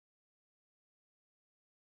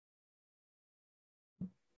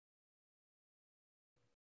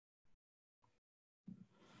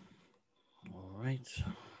right.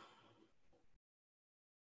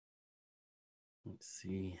 Let's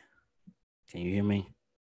see. Can you hear me?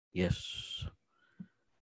 Yes.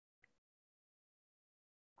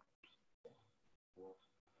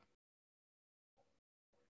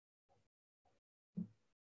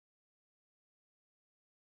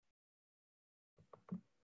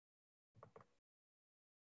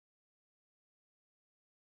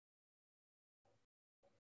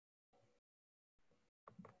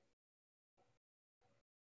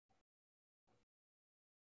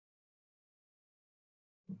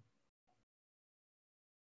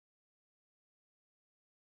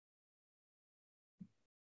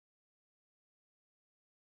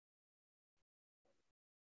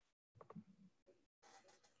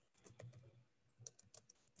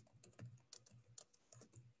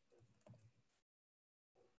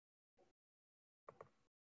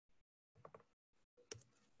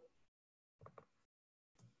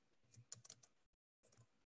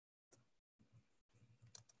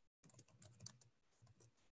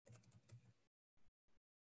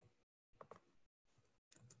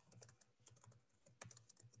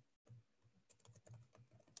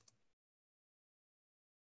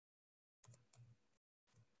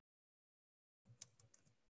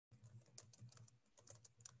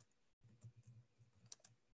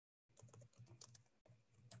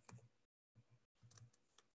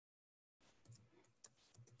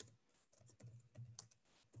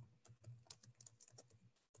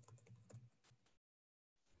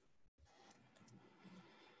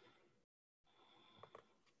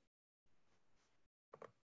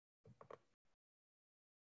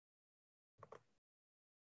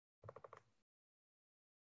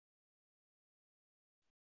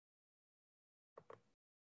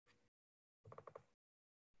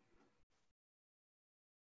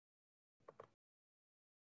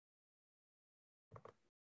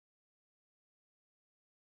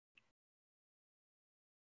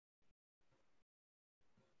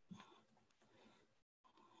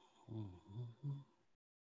 Mhm.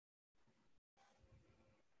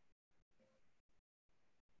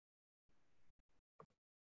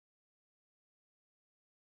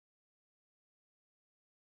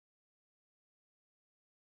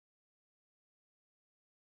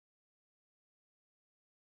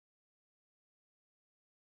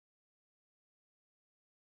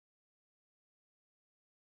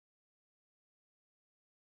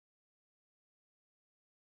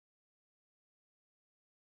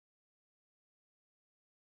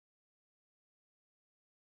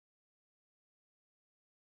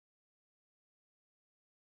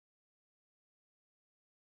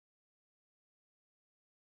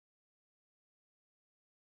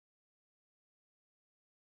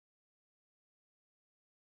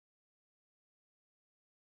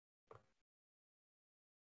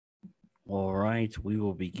 All right, we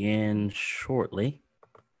will begin shortly.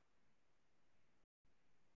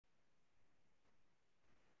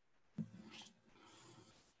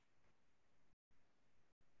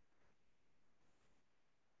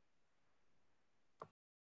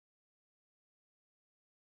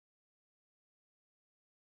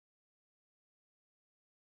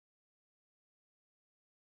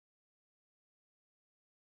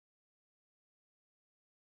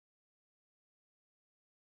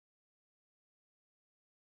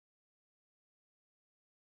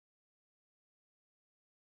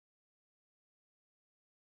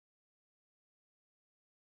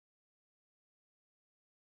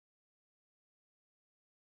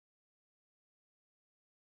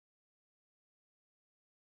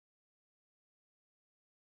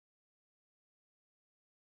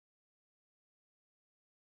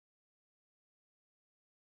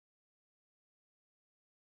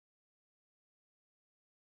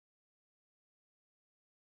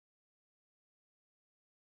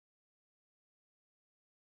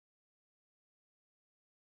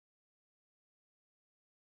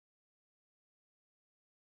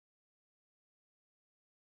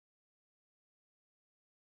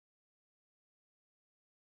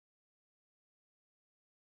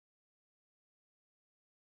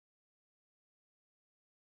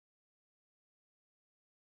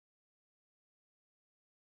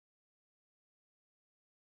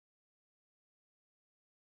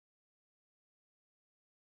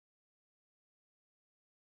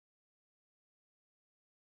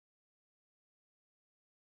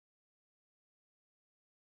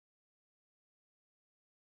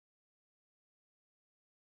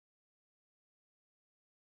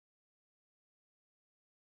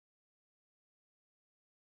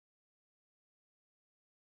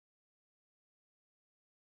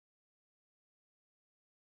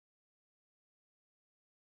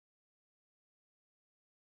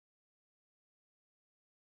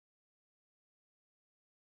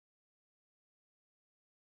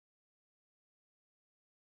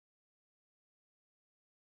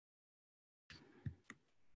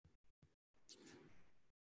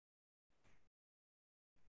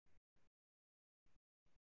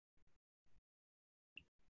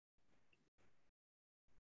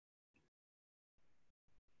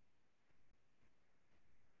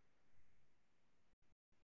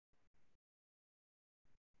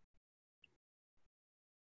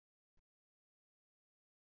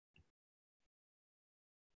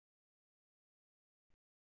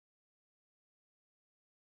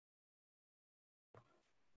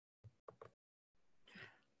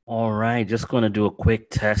 All right, just going to do a quick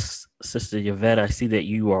test. Sister Yvette, I see that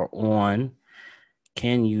you are on.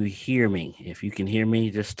 Can you hear me? If you can hear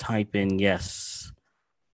me, just type in yes.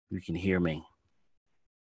 You can hear me.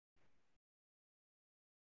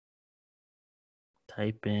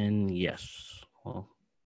 Type in yes. Well.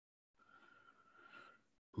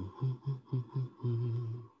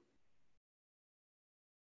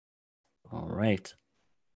 All right.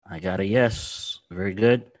 I got a yes. Very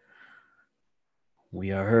good.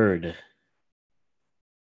 We are heard.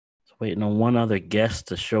 Just waiting on one other guest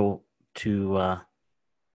to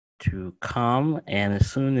come, and as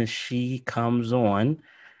soon as she comes on,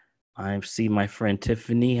 I see my friend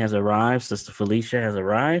Tiffany has arrived. Sister Felicia has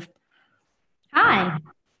arrived. Hi.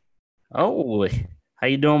 Oh, how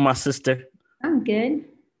you doing, my sister? I'm good.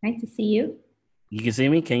 Nice to see you. You can see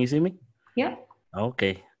me? Can you see me? Yep.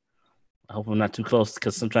 Okay. I hope I'm not too close,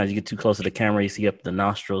 because sometimes you get too close to the camera, you see up the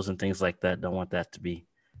nostrils and things like that. Don't want that to be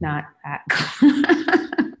Not that.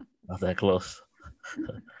 not that close.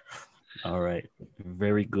 All right.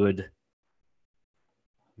 Very good.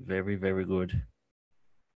 Very, very good.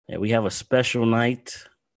 Yeah, we have a special night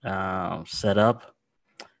set up,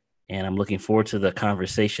 and I'm looking forward to the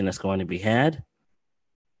conversation that's going to be had.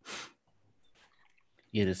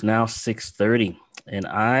 It is now 6:30, and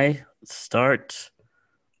I start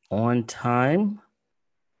on time.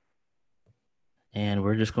 And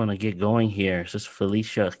we're just going to get going here. Sister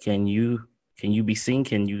Felicia, can you be seen?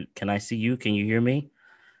 Can I see you? Can you hear me?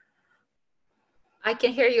 I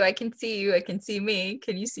can hear you. I can see you. I can see me.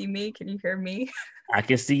 Can you see me? Can you hear me? I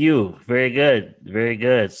can see you. Very good. Very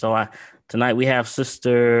good. So tonight we have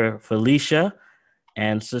Sister Felicia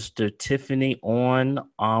and Sister Tiffany on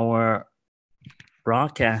our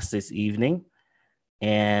broadcast this evening.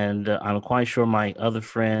 And I'm quite sure my other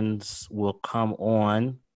friends will come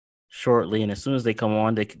on shortly. And as soon as they come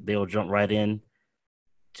on, they'll jump right in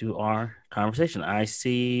to our conversation. I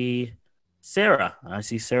see Sarah.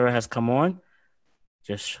 Sarah has come on.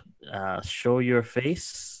 Just show your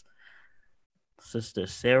face, Sister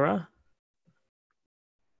Sarah.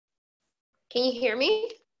 Can you hear me?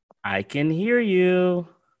 I can hear you.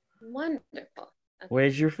 Wonderful. Okay.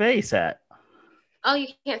 Where's your face at? Oh, you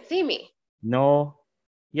can't see me. No,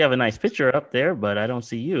 you have a nice picture up there, but I don't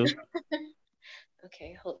see you.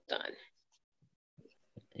 Okay, hold on.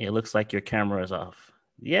 It looks like your camera is off.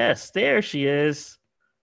 Yes, there she is.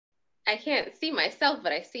 I can't see myself,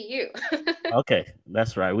 but I see you. Okay,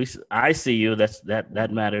 that's right. I see you. That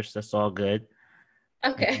matters. That's all good.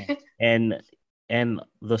 Okay. And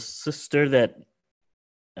the sister that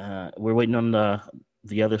we're waiting on,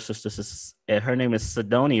 the other sister. Her name is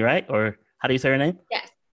Sidoni, right? Or how do you say her name? Yes,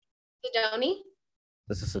 Sidoni.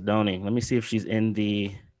 This is Sidoni. Let me see if she's in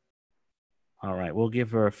the. All right, we'll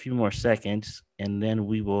give her a few more seconds, and then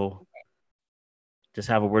we will just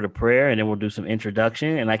have a word of prayer, and then we'll do some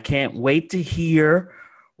introduction. And I can't wait to hear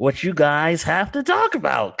what you guys have to talk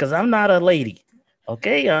about, because I'm not a lady,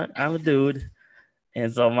 okay? I'm a dude,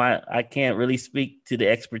 and so I can't really speak to the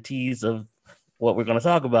expertise of what we're going to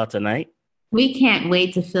talk about tonight. We can't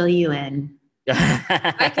wait to fill you in.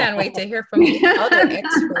 I can't wait to hear from the other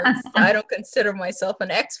experts. I don't consider myself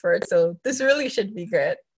an expert, so this really should be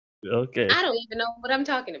good. Okay. I don't even know what I'm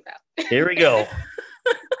talking about. Here we go.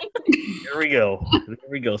 Here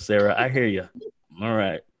we go, Sarah. I hear you. All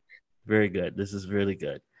right. Very good. This is really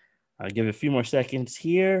good. I'll give it a few more seconds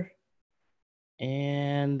here.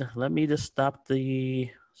 And let me just stop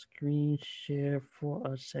the screen share for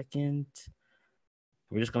a second.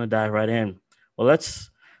 We're just going to dive right in. Well,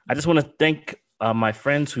 I just want to thank my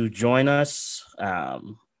friends who join us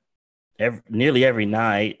nearly every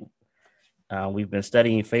night. We've been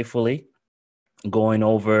studying faithfully, going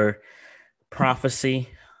over prophecy,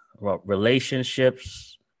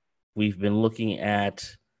 relationships. We've been looking at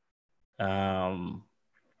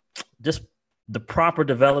just the proper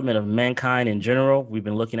development of mankind in general. We've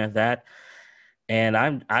been looking at that. And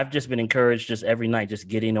I've just been encouraged just every night, just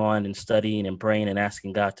getting on and studying and praying and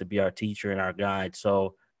asking God to be our teacher and our guide.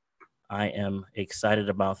 So I am excited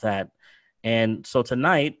about that. And so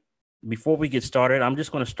tonight, before we get started, I'm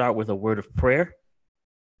just going to start with a word of prayer.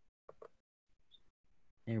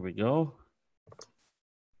 Here we go.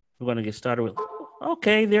 We're going to get started with,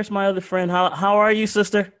 okay, there's my other friend. How are you,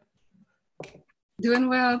 sister? Doing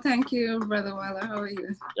well. Thank you, Brother Weiler. How are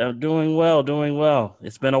you? I'm doing well.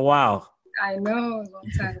 It's been a while. I know,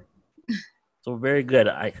 long time. So very good.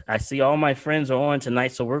 I see all my friends are on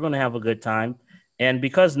tonight, so we're going to have a good time. And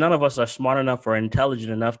because none of us are smart enough or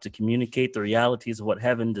intelligent enough to communicate the realities of what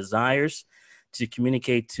heaven desires to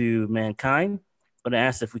communicate to mankind, I'm going to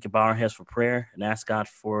ask if we could bow our heads for prayer and ask God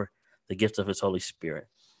for the gift of his Holy Spirit.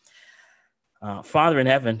 Father in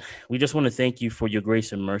heaven, we just want to thank you for your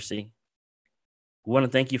grace and mercy. We want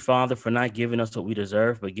to thank you, Father, for not giving us what we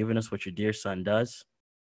deserve, but giving us what your dear son does.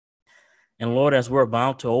 And Lord, as we're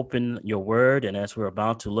about to open your word and as we're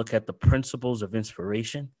about to look at the principles of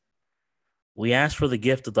inspiration, we ask for the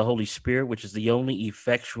gift of the Holy Spirit, which is the only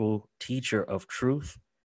effectual teacher of truth.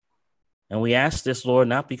 And we ask this, Lord,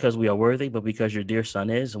 not because we are worthy, but because your dear son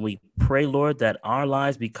is. And we pray, Lord, that our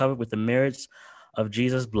lives be covered with the merits of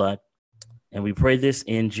Jesus' blood. And we pray this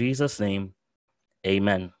in Jesus' name.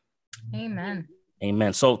 Amen. Amen.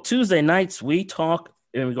 Amen. So Tuesday nights, we talk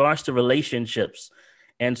in regards to relationships.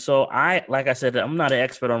 And so like I said, I'm not an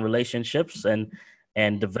expert on relationships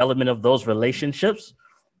and development of those relationships.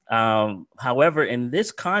 However, in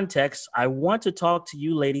this context, I want to talk to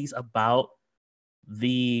you ladies about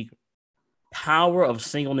the power of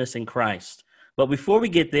singleness in Christ. But before we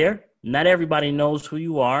get there, not everybody knows who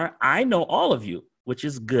you are. I know all of you, which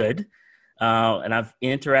is good. And I've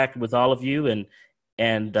interacted with all of you.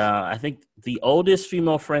 And I think the oldest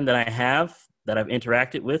female friend that I have that I've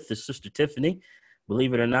interacted with is Sister Tiffany.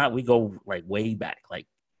 Believe it or not, we go way back.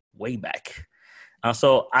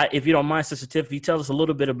 So if you don't mind, Sister Tiffany, tell us a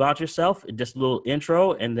little bit about yourself, just a little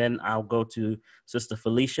intro, and then I'll go to Sister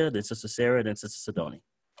Felicia, then Sister Sarah, then Sister Sidoni.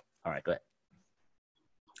 All right, go ahead.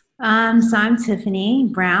 So I'm Tiffany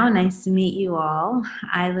Brown. Nice to meet you all.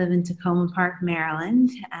 I live in Tacoma Park,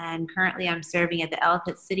 Maryland, and currently I'm serving at the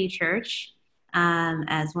Elephant City Church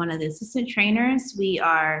as one of the assistant trainers. We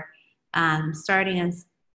are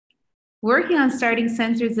working on starting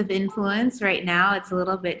Centers of Influence. Right now, it's a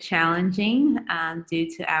little bit challenging due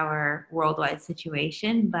to our worldwide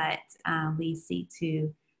situation, but we seek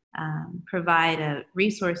to provide a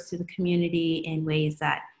resource to the community in ways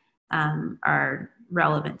that are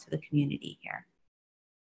relevant to the community here.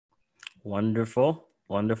 Wonderful.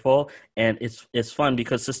 And it's fun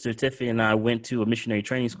because Sister Tiffany and I went to a missionary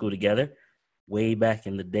training school together way back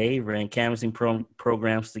in the day, ran canvassing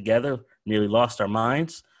programs together, nearly lost our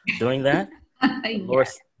minds doing that. The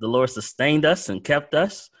Lord sustained us and kept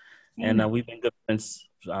us. And we've been good friends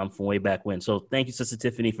from way back when. So thank you, Sister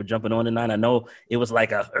Tiffany, for jumping on tonight. I know it was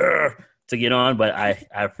like to get on, but I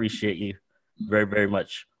appreciate you very, very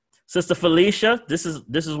much. Sister Felicia, this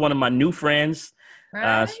is one of my new friends.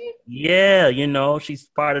 Right? She's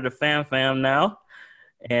part of the fam now.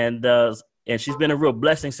 And she's been a real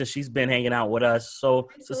blessing since she's been hanging out with us. So,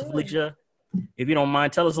 Absolutely. Sister Felicia, if you don't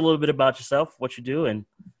mind, tell us a little bit about yourself, what you do, and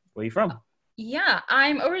where you're from. Yeah,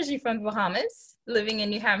 I'm originally from the Bahamas, living in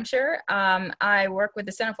New Hampshire. I work with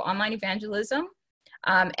the Center for Online Evangelism.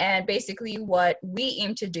 And basically what we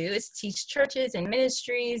aim to do is teach churches and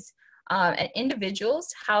ministries and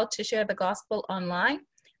individuals how to share the gospel online.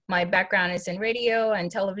 My background is in radio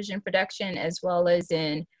and television production, as well as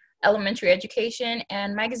in elementary education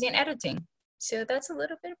and magazine editing. So that's a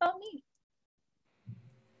little bit about me.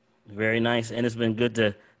 Very nice. And it's been good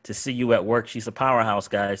to see you at work. She's a powerhouse,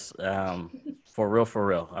 guys. For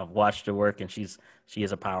real. I've watched her work and she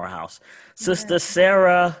is a powerhouse. Sister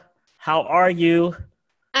Sarah, how are you?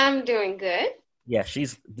 I'm doing good. Yeah,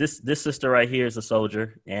 she's this sister right here is a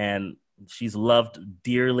soldier and she's loved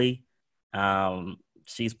dearly.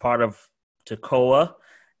 She's part of TECOA,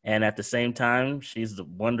 and at the same time, she's a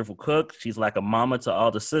wonderful cook. She's like a mama to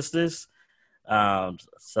all the sisters.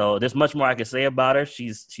 So there's much more I can say about her.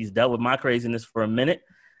 She's dealt with my craziness for a minute,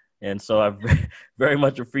 and so I very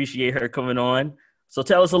much appreciate her coming on. So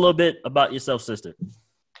tell us a little bit about yourself, sister.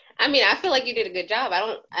 I mean, I feel like you did a good job. I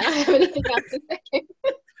don't have anything else to say.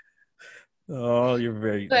 Oh, you're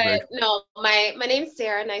very. No, my name's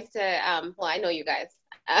Sarah. Nice to I know you guys,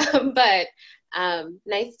 but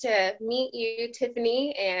nice to meet you,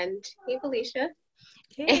 Tiffany, and hey, Felicia.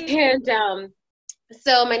 Hey. And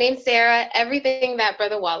so my name's Sarah. Everything that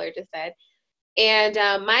Brother Waller just said, and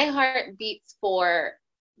my heart beats for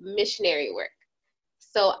missionary work.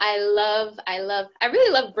 So I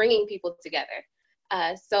really love bringing people together.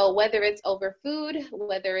 So whether it's over food,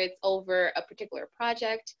 whether it's over a particular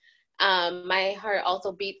project. My heart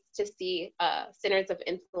also beats to see Centers of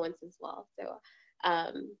Influence as well. So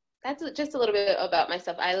that's just a little bit about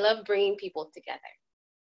myself. I love bringing people together.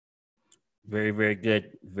 Very, very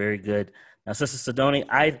good. Very good. Now, Sister Sidoni,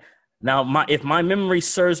 if my memory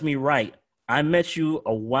serves me right, I met you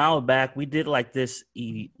a while back. We did like this,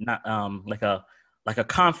 like a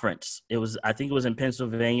conference. I think it was in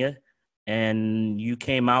Pennsylvania. and you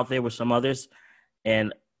came out there with some others.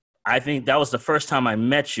 And I think that was the first time I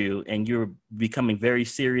met you, and you were becoming very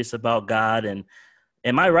serious about God. And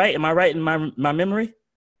am I right? Am I right in my memory?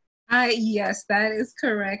 Yes, that is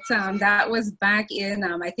correct. That was back in,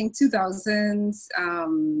 I think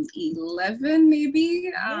 2011,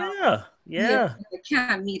 maybe. Yeah. The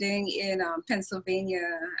camp meeting in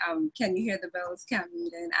Pennsylvania. Can you hear the bells camp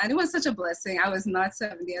meeting? And it was such a blessing. I was not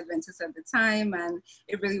Seventh-day Adventist at the time, and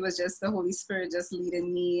it really was just the Holy Spirit just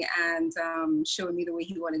leading me and showing me the way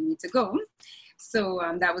He wanted me to go. So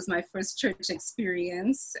that was my first church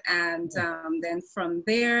experience. And then from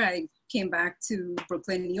there, I came back to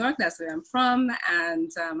Brooklyn, New York. That's where I'm from. And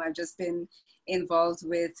I've just been involved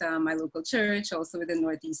with my local church, also with the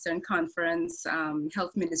Northeastern Conference,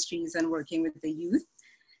 health ministries, and working with the youth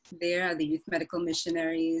there, the youth medical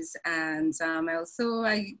missionaries. And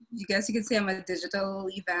you guess you could say I'm a digital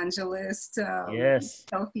evangelist, Yes.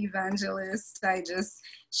 health evangelist. I just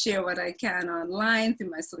share what I can online through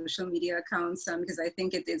my social media accounts because I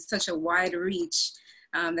think it's such a wide reach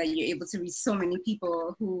that you're able to reach so many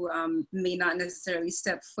people who may not necessarily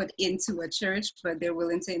step foot into a church, but they're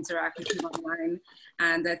willing to interact with you online.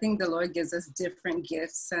 And I think the Lord gives us different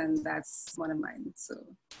gifts, and that's one of mine. So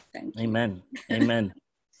thank you. Amen. Amen.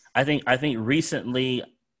 I think recently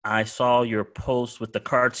I saw your post with the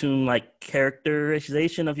cartoon-like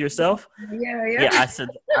characterization of yourself. Yeah.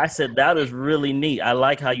 I said that is really neat. I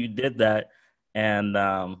like how you did that, and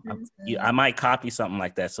I might copy something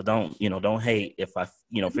like that. So don't hate if I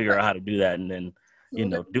figure out how to do that and then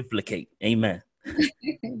duplicate. Amen.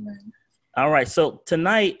 Amen. All right. So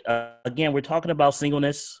tonight, again, we're talking about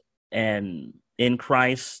singleness and in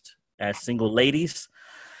Christ as single ladies.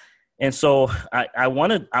 And so I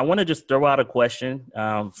want to just throw out a question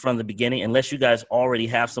from the beginning, unless you guys already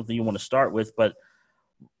have something you want to start with. But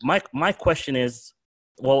my question is,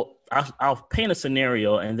 well, I'll paint a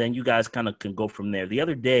scenario, and then you guys kind of can go from there. The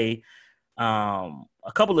other day, a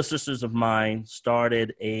couple of sisters of mine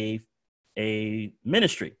started a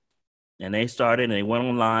ministry, and they went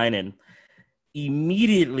online, and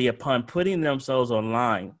immediately upon putting themselves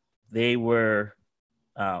online, they were,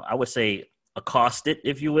 I would say, accosted,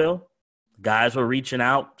 if you will. Guys were reaching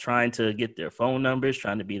out, trying to get their phone numbers,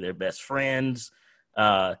 trying to be their best friends.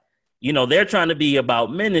 They're trying to be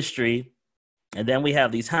about ministry. And then we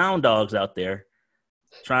have these hound dogs out there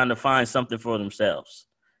trying to find something for themselves.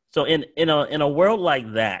 So in a world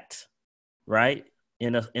like that, right?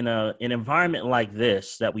 In an environment like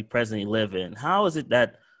this that we presently live in, how is it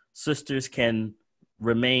that sisters can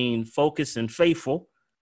remain focused and faithful?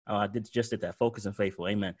 I did that, focused and faithful.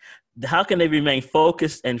 Amen. How can they remain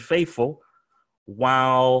focused and faithful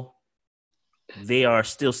while they are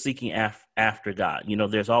still seeking after God?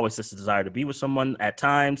 There's always this desire to be with someone at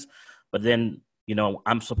times, but then,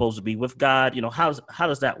 I'm supposed to be with God. How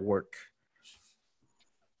does that work?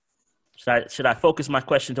 Should I focus my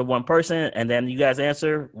question to one person and then you guys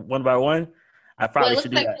answer one by one? I probably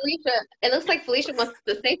should do that. It looks like Felicia wants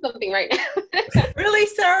to say something right now. Really,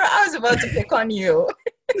 Sarah? I was about to pick on you.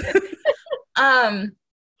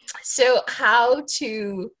 So how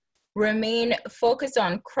to remain focused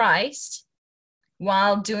on Christ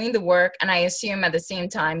while doing the work, and I assume at the same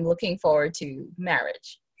time looking forward to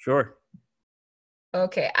marriage. Sure.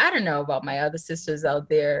 Okay, I don't know about my other sisters out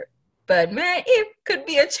there, but man, it could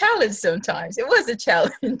be a challenge sometimes. It was a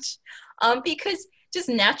challenge because just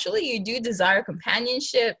naturally you do desire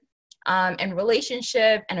companionship and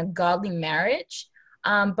relationship and a godly marriage.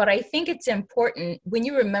 But I think it's important when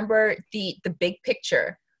you remember the big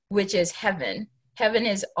picture, which is heaven. Heaven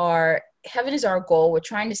is our goal. We're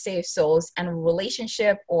trying to save souls, and a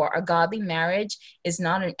relationship or a godly marriage is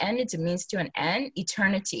not an end. It's a means to an end.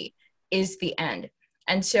 Eternity is the end.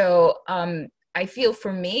 And so I feel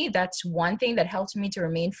for me, that's one thing that helps me to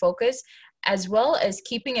remain focused, as well as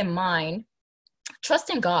keeping in mind,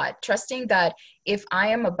 trusting God, trusting that if I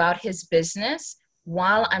am about His business,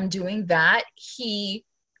 while I'm doing that, He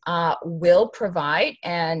will provide.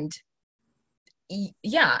 And he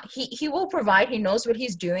will provide. He knows what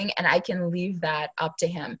He's doing, and I can leave that up to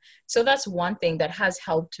Him. So that's one thing that has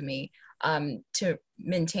helped me to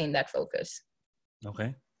maintain that focus.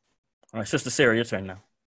 Okay. All right, Sister Sarah, your turn now.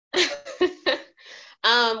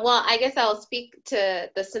 Well, I guess I'll speak to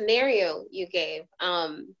the scenario you gave.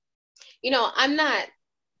 I'm not.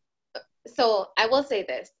 So I will say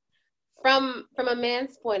this. From a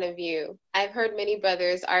man's point of view, I've heard many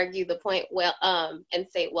brothers argue the point and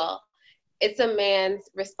say, well, it's a man's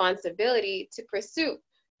responsibility to pursue.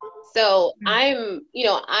 So I'm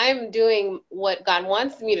doing what God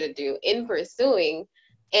wants me to do in pursuing,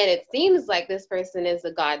 and it seems like this person is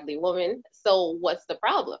a godly woman. So what's the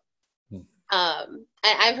problem?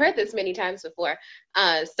 I've heard this many times before.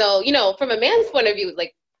 So, you know, from a man's point of view,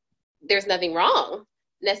 like, there's nothing wrong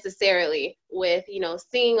necessarily with, you know,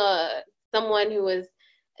 seeing someone who is,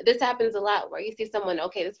 this happens a lot where you see someone,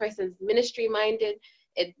 okay, this person's ministry minded,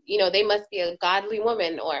 you know, they must be a godly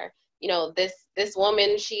woman, or, you know, this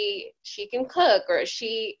woman, she can cook, or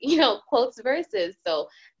she, you know, quotes verses, so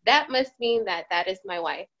that must mean that that is my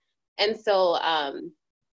wife. And so,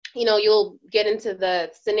 you know, you'll get into the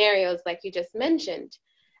scenarios like you just mentioned.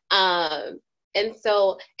 And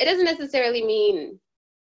so it doesn't necessarily mean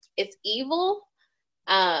it's evil,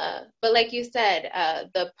 but like you said,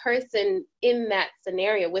 the person in that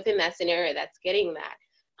scenario, within that scenario that's getting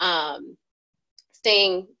that,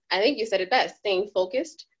 staying, I think you said it best, staying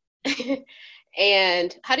focused.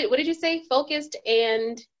 And what did you say? Focused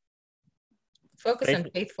and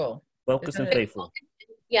faithful. Focused and faithful.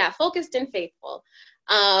 Yeah, focused and faithful,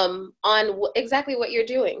 on exactly what you're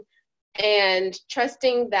doing, and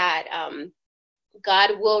trusting that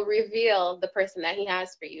God will reveal the person that he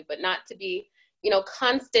has for you, but not to be, you know,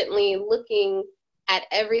 constantly looking at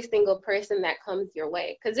every single person that comes your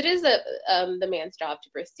way, because it is the man's job to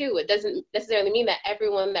pursue. It doesn't necessarily mean that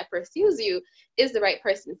everyone that pursues you is the right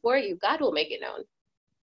person for you. God will make it known.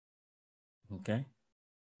 Okay.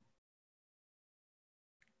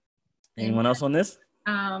 Anyone else on this?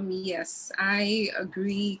 Yes, I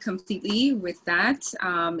agree completely with that.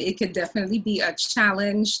 It could definitely be a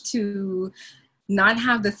challenge to not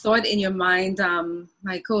have the thought in your mind,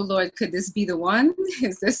 like, oh Lord, could this be the one?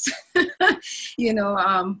 Is this, you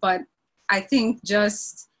know, but I think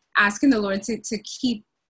just asking the Lord to keep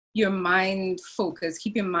your mind focused,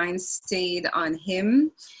 keep your mind stayed on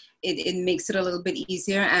him, it makes it a little bit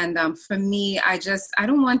easier. And for me, I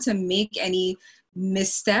don't want to make any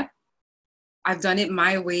misstep. I've done it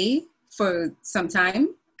my way for some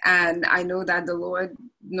time, and I know that the Lord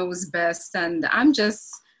knows best, and I'm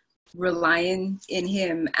just relying in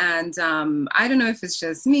him. And I don't know if it's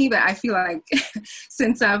just me, but I feel like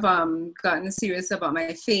since I've gotten serious about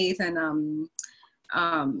my faith and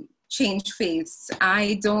changed faiths,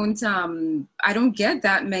 I don't get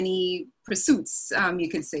that many pursuits, you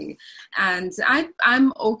could say, and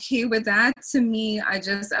I'm okay with that. To me, I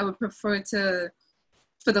would prefer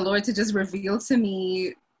for the Lord to just reveal to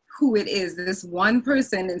me who it is, this one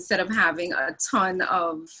person, instead of having a ton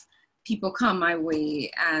of people come my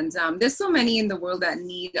way. And there's so many in the world that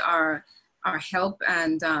need our help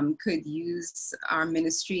and could use our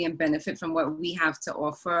ministry and benefit from what we have to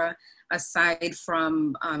offer, aside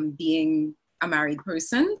from being a married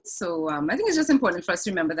person. So I think it's just important for us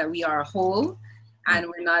to remember that we are whole, and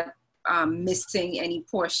we're not missing any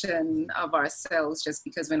portion of ourselves just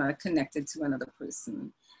because we're not connected to another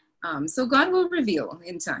person. So God will reveal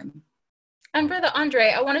in time. And Brother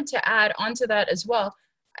Andre, I wanted to add on to that as well.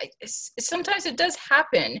 Sometimes it does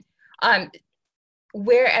happen,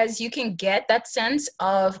 whereas you can get that sense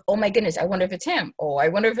of, oh my goodness, I wonder if it's him. Oh, I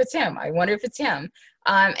wonder if it's him. I wonder if it's him.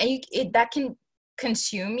 And that can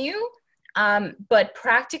consume you. But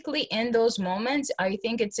practically in those moments, I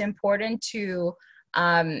think it's important to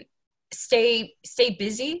stay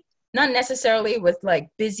busy, not necessarily with like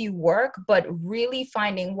busy work, but really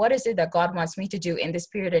finding what is it that God wants me to do in this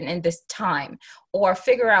period and in this time, or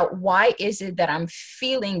figure out why is it that I'm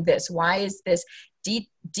feeling this? Why is this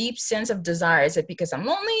deep sense of desire? Is it because I'm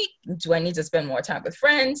lonely? Do I need to spend more time with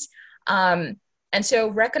friends? And so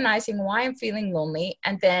recognizing why I'm feeling lonely,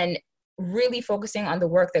 and then really focusing on the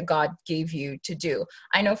work that God gave you to do.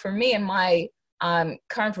 I know for me in my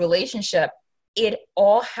current relationship, it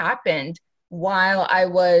all happened while I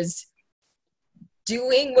was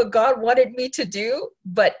doing what God wanted me to do,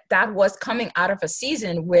 but that was coming out of a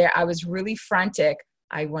season where I was really frantic.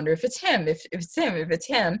 I wonder if it's him, if it's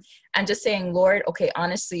him, and just saying, Lord, okay,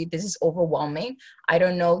 honestly, this is overwhelming. I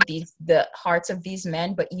don't know the hearts of these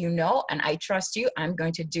men, but you know, and I trust you. I'm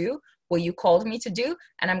going to do what you called me to do,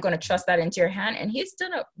 and I'm going to trust that into your hand. And he's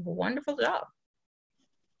done a wonderful job.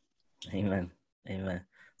 Amen. Amen.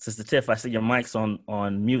 Sister Tiff, I see your mic's on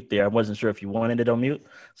mute there. I wasn't sure if you wanted it on mute,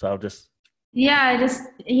 so I'll just. Yeah,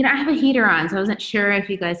 I have a heater on, so I wasn't sure if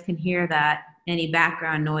you guys can hear that, any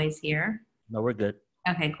background noise here. No, we're good.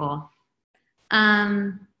 Okay, cool.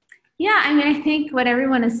 Yeah, I mean, I think what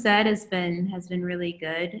everyone has said has been really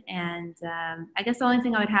good. And I guess the only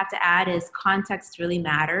thing I would have to add is context really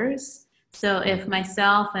matters. So if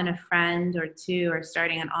myself and a friend or two are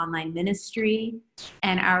starting an online ministry,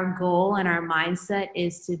 and our goal and our mindset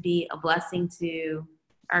is to be a blessing to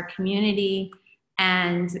our community,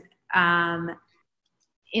 and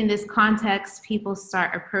in this context, people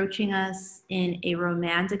start approaching us in a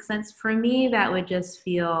romantic sense, for me, that would just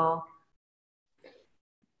feel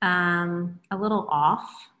a little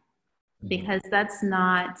off, because that's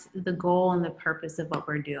not the goal and the purpose of what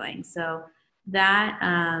we're doing. So that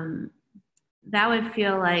that would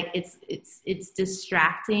feel like it's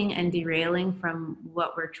distracting and derailing from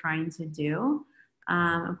what we're trying to do.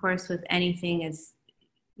 Of course, with anything, is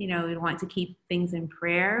we want to keep things in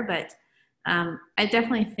prayer, but I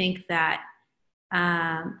definitely think that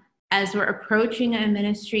as we're approaching a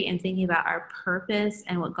ministry and thinking about our purpose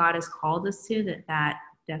and what God has called us to, that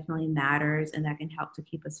definitely matters, and that can help to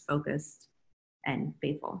keep us focused and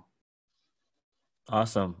faithful.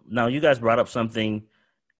 Awesome. Now, you guys brought up something,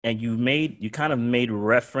 and you kind of made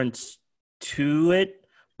reference to it,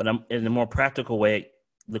 but in a more practical way.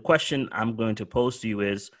 The question I'm going to pose to you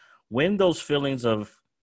is, when those feelings of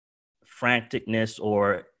franticness,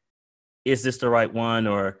 or is this the right one,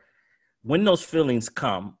 or when those feelings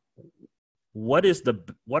come, what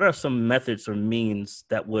are some methods or means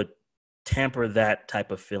that would tamper that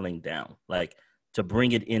type of feeling down, like to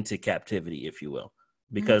bring it into captivity, if you will?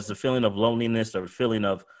 Because the feeling of loneliness, or feeling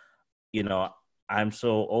of, I'm so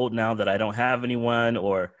old now that I don't have anyone,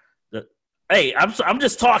 or hey, I'm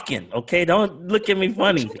just talking, okay? Don't look at me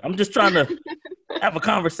funny. I'm just trying to have a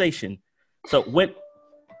conversation. So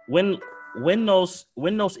when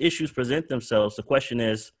those issues present themselves, the question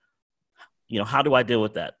is, how do I deal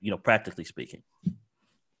with that? Practically speaking.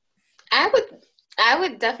 I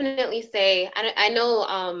would definitely say, I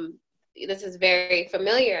know this is very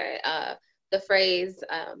familiar, the phrase,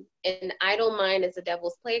 an idle mind is the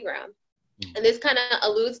devil's playground. Mm-hmm. And this kind of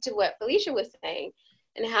alludes to what Felicia was saying,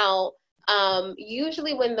 and how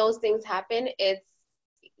usually when those things happen, it's,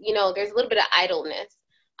 there's a little bit of idleness.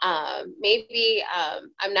 Maybe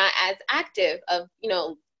I'm not as active of,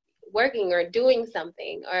 working or doing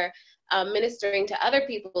something, or ministering to other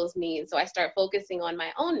people's needs. So I start focusing on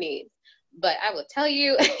my own needs. But I will tell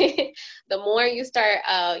you, the more you start,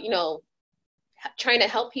 trying to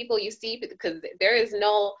help people, you see, because there is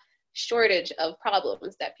no shortage of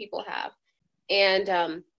problems that people have. And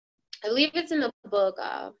I believe it's in the book,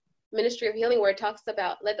 Ministry of Healing, where it talks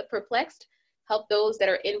about, let the perplexed help those that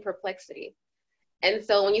are in perplexity. And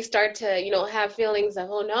so when you start to, have feelings of,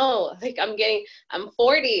 oh no, like I'm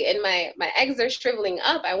 40 and my eggs are shriveling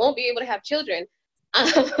up, I won't be able to have children.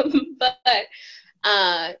 But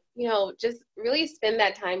just really spend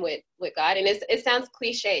that time with God. And it sounds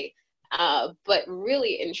cliche, but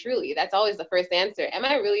really and truly, that's always the first answer. Am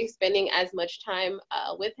I really spending as much time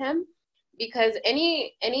with him? Because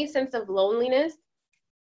any sense of loneliness,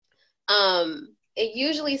 it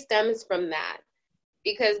usually stems from that,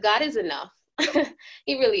 because God is enough.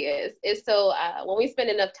 He really is. And so when we spend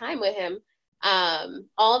enough time with him,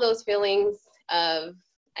 all those feelings of,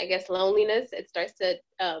 I guess, loneliness, it starts to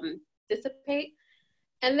dissipate.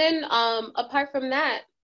 And then apart from that,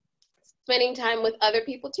 spending time with other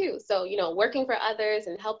people too. So, working for others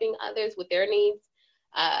and helping others with their needs.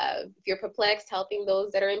 If you're perplexed, helping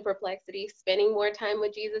those that are in perplexity, spending more time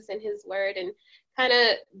with Jesus and his word, and kind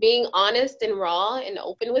of being honest and raw and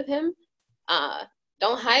open with him.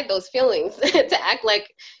 Don't hide those feelings to act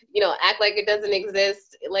like it doesn't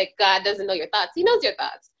exist, like God doesn't know your thoughts. He knows your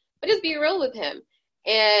thoughts, but just be real with him,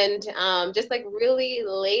 and just like really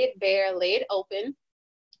lay it bare, lay it open,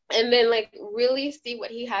 and then like really see what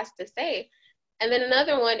he has to say. And then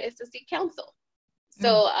another one is to seek counsel.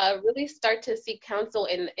 So really start to seek counsel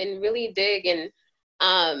and really dig and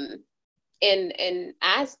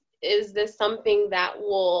ask, is this something that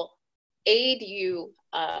will aid you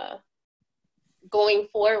going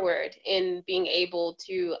forward in being able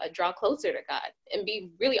to draw closer to God, and be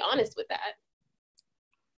really honest with that.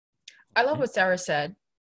 I love what Sarah said.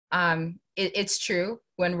 It's true,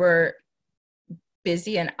 when we're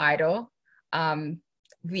busy and idle,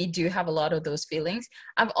 we do have a lot of those feelings.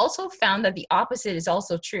 I've also found that the opposite is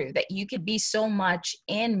also true, that you could be so much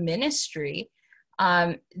in ministry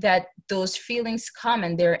that those feelings come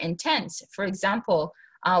and they're intense. For example,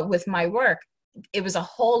 with my work, it was a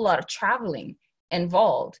whole lot of traveling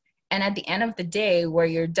involved. And at the end of the day, where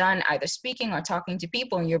you're done either speaking or talking to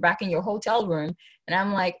people, and you're back in your hotel room, and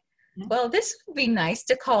I'm like, well, this would be nice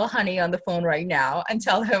to call honey on the phone right now and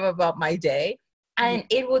tell him about my day. And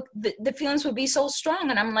it would, the feelings would be so strong.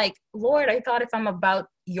 And I'm like, Lord, I thought if I'm about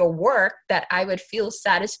your work that I would feel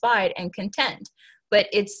satisfied and content. But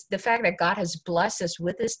it's the fact that God has blessed us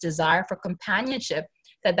with this desire for companionship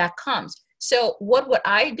that comes. So what would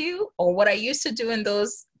I do, or what I used to do in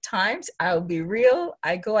those times? I'll be real.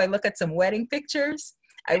 I look at some wedding pictures.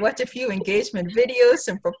 I watch a few engagement videos,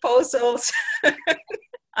 some proposals.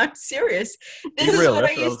 I'm serious. This is what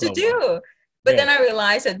I used to do. But then I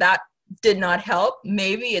realized that did not help.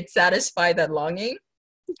 Maybe it satisfied that longing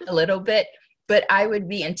a little bit, But I would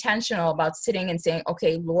be intentional about sitting and saying,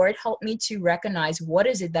 okay, Lord, help me to recognize what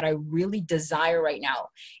is it that I really desire right now.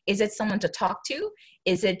 Is it someone to talk to?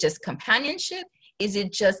 Is it just companionship? Is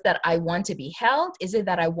it just that I want to be held? Is it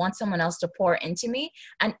that I want someone else to pour into me?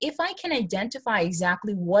 And if I can identify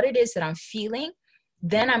exactly what it is that I'm feeling,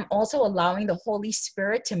 then I'm also allowing the Holy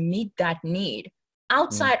Spirit to meet that need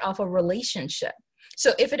outside of a relationship.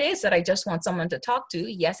 So if it is that I just want someone to talk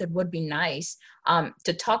to, yes, it would be nice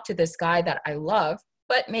to talk to this guy that I love,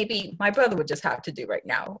 but maybe my brother would just have to do right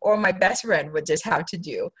now, or my best friend would just have to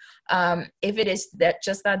do. If it is that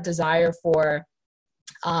just that desire for,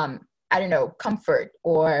 I don't know, comfort,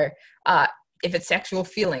 or if it's sexual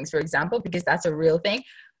feelings, for example, because that's a real thing,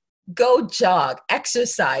 go jog,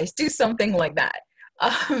 exercise, do something like that.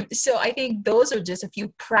 So I think those are just a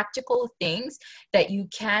few practical things that you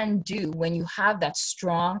can do when you have that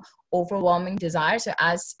strong, overwhelming desire. So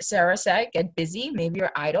as Sarah said, get busy, maybe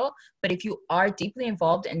you're idle, but if you are deeply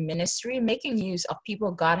involved in ministry, making use of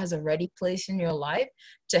people God has already placed in your life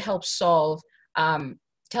to help solve, to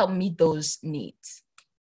help meet those needs.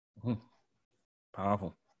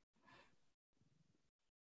 Powerful.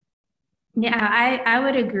 Yeah, I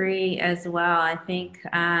would agree as well. I think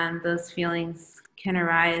those feelings can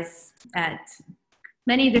arise at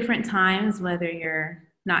many different times, whether you're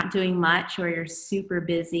not doing much or you're super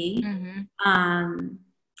busy.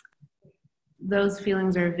 Those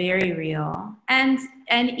feelings are very real. And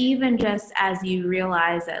even just as you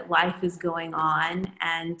realize that life is going on,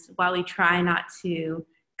 and while we try not to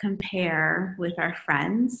compare with our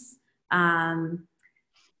friends,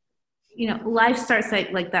 you know, life starts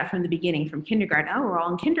like that from the beginning, from kindergarten. Oh, we're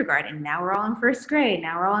all in kindergarten. Now we're all in first grade.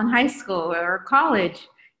 Now we're all in high school or college.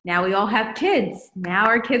 Now we all have kids. Now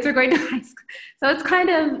our kids are going to high school. So it's kind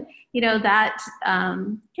of, you know, that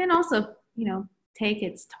can also, you know, take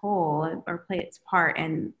its toll or play its part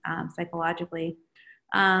and psychologically.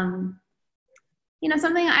 You know,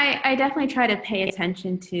 something I definitely try to pay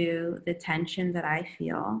attention to the tension that I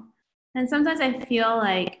feel. And sometimes I feel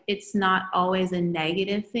like it's not always a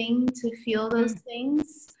negative thing to feel those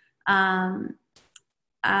things. For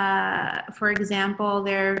example,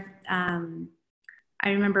 I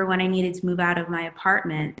remember when I needed to move out of my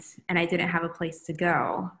apartment and I didn't have a place to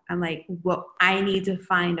go. I'm like, well, I need to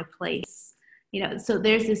find a place. You know, so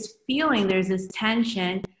there's this feeling, there's this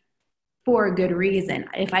tension for a good reason.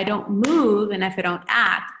 If I don't move and if I don't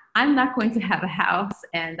act, I'm not going to have a house,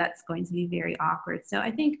 and that's going to be very awkward. So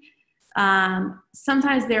I think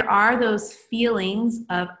sometimes there are those feelings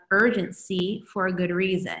of urgency for a good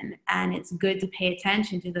reason, and it's good to pay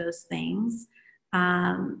attention to those things,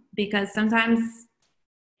 because sometimes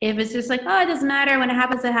if it's just like, oh, it doesn't matter, when it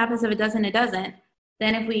happens, it happens, if it doesn't, it doesn't,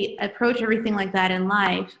 then if we approach everything like that in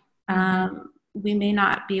life, we may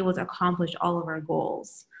not be able to accomplish all of our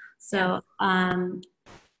goals. So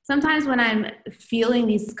sometimes when I'm feeling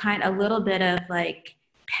these a little bit of like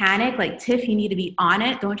panic, like, Tiff, you need to be on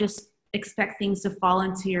it, don't just expect things to fall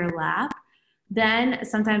into your lap, then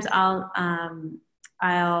sometimes I'll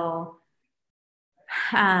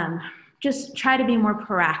just try to be more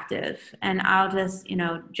proactive, and I'll just, you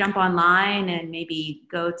know, jump online and maybe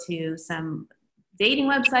go to some dating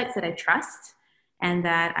websites that I trust and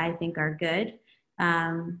that I think are good.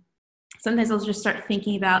 Sometimes I'll just start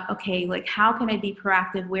thinking about, okay, like, how can I be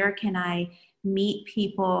proactive? Where can I meet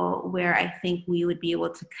people where I think we would be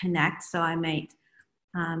able to connect? So I might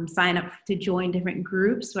sign up to join different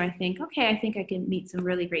groups where I think, okay, I think I can meet some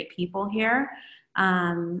really great people here.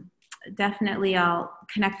 Definitely I'll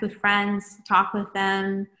connect with friends, talk with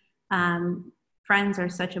them. Friends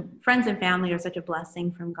and family are such a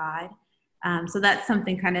blessing from God. So that's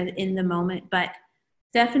something kind of in the moment, but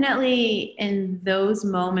definitely in those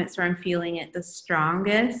moments where I'm feeling it the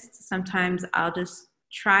strongest, sometimes I'll just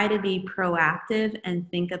try to be proactive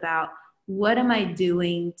and think about, what am I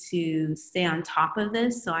doing to stay on top of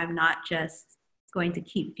this, so I'm not just going to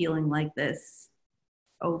keep feeling like this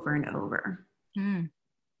over and over.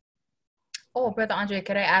 Oh, Brother Andre,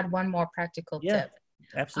 could I add one more practical tip?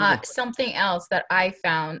 Absolutely. Something else that I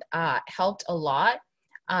found helped a lot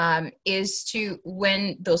is to,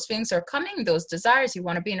 when those things are coming, those desires, you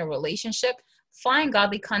want to be in a relationship, find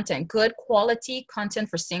godly content, good quality content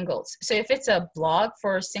for singles. So if it's a blog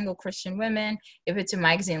for single Christian women, if it's a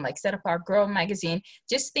magazine like Set Apart Girl magazine,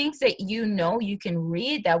 just things that you know you can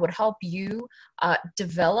read that would help you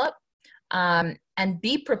develop and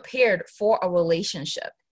be prepared for a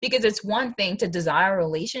relationship. Because it's one thing to desire a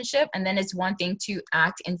relationship, and then it's one thing to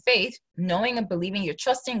act in faith, knowing and believing, you're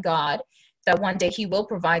trusting God that one day he will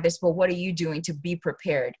provide this, but what are you doing to be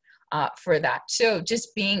prepared for that? So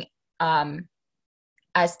just being,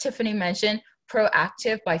 as Tiffany mentioned,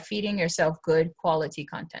 proactive by feeding yourself good quality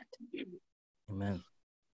content. Amen.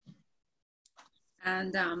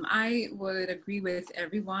 And I would agree with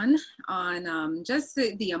everyone on just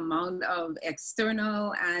the amount of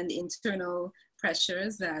external and internal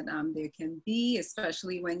pressures that there can be,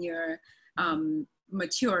 especially when you're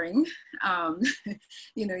maturing.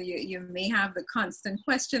 You may have the constant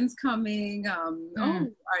questions coming.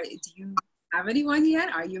 Do you have anyone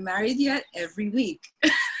yet? Are you married yet? Every week.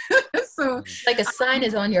 So like a sign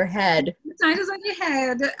is on your head. The sign is on your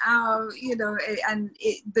head.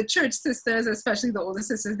 The church sisters, especially the older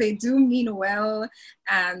sisters, they do mean well,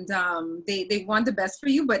 and they want the best for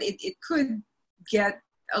you, but it could get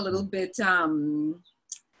a little bit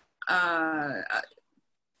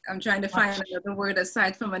I'm trying to find another word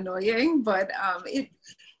aside from annoying, but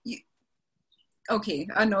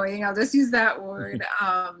annoying. I'll just use that word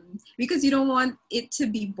because you don't want it to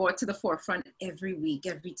be brought to the forefront every week,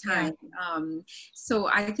 every time. Yeah. So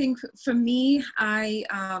I think for me,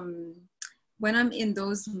 when I'm in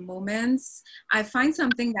those moments, I find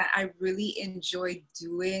something that I really enjoy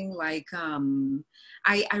doing. Like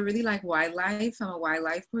I really like wildlife. I'm a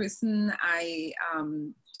wildlife person. I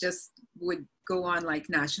just would go on like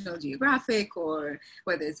National Geographic, or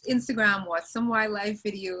whether it's Instagram, watch some wildlife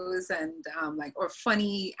videos and or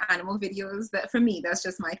funny animal videos. That for me, that's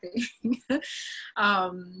just my thing.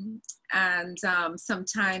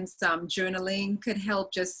 Sometimes journaling could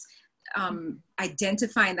help just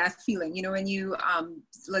identifying that feeling. When you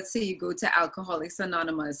let's say you go to Alcoholics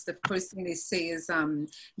Anonymous, the first thing they say is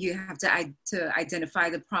you have to identify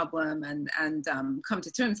the problem and come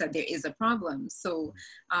to terms that there is a problem. So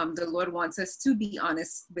the Lord wants us to be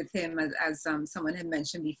honest with him, as someone had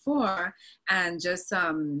mentioned before, and just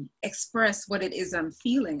express what it is I'm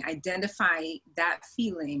feeling, identify that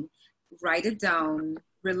feeling, write it down,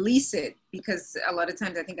 release it, because a lot of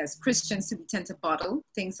times I think as Christians we tend to bottle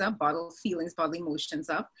things up, bottle feelings, bottle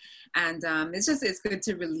emotions up, and it's good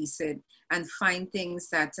to release it and find things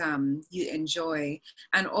that you enjoy.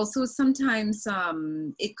 And also sometimes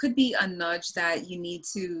it could be a nudge that you need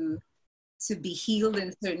to be healed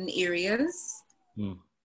in certain areas.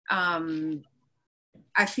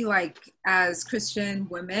 I feel like as Christian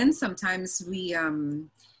women, sometimes we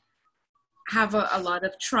have a lot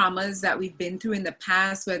of traumas that we've been through in the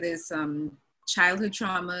past, whether it's childhood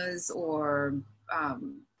traumas or a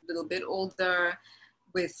little bit older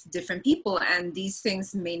with different people, and these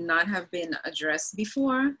things may not have been addressed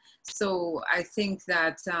before. So I think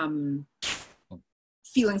that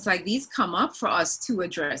feelings like these come up for us to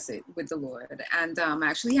address it with the Lord. And I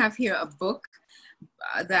actually have here a book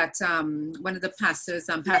that one of the pastors,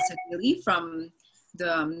 Pastor Neely from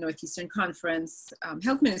the Northeastern Conference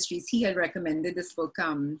Health Ministries, he had recommended this book.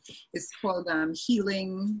 It's called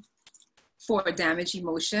Healing for Damaged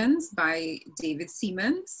Emotions by David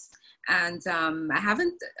Seamands. And I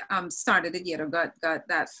haven't started it yet or got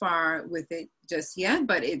that far with it just yet,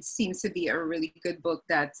 but it seems to be a really good book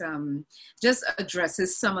that just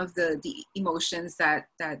addresses some of the emotions that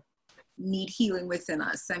need healing within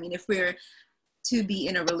us. I mean, if we're to be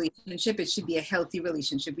in a relationship, it should be a healthy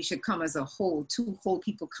relationship. We should come as a whole, two whole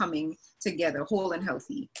people coming together, whole and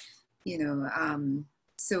healthy,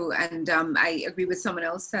 So, and I agree with someone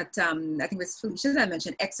else that I think it was Felicia that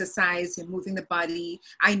mentioned exercise and moving the body.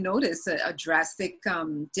 I notice a drastic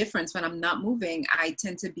difference when I'm not moving. I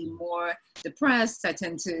tend to be more depressed. I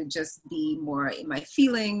tend to just be more in my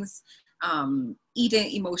feelings,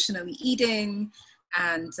 emotionally eating.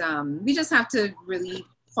 And we just have to really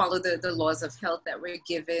follow the laws of health that we're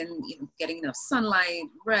given, getting enough sunlight,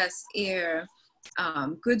 rest, air,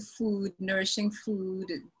 good food, nourishing food,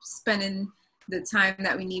 spending the time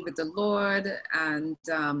that we need with the Lord, and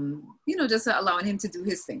just allowing him to do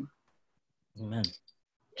his thing. Amen.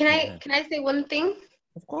 Can I say one thing?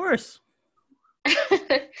 Of course. And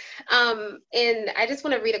I just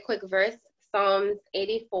want to read a quick verse, Psalms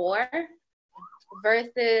 84,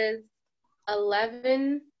 verses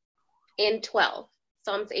 11 and 12.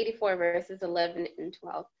 Psalms 84, verses 11 and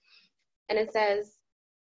 12. And it says,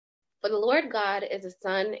 "For the Lord God is a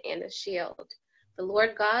sun and a shield. The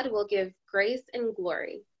Lord God will give grace and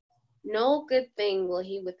glory. No good thing will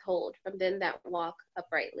he withhold from them that walk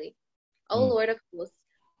uprightly. O Lord of hosts,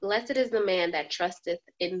 blessed is the man that trusteth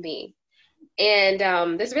in thee."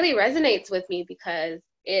 And this really resonates with me because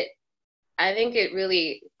I think it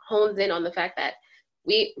really hones in on the fact that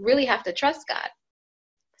we really have to trust God.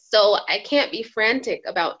 So I can't be frantic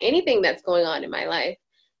about anything that's going on in my life,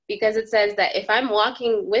 because it says that if I'm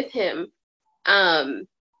walking with him,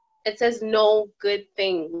 it says no good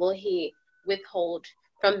thing will he withhold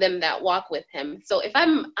from them that walk with him. So if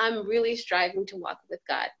I'm really striving to walk with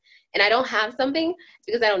God, and I don't have something, it's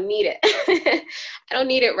because I don't need it. I don't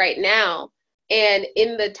need it right now. And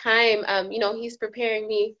in the time, he's preparing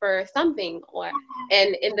me for something,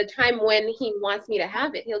 and in the time when he wants me to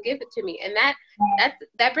have it, he'll give it to me. And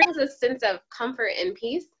that brings a sense of comfort and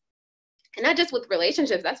peace. And not just with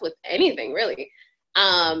relationships, that's with anything really.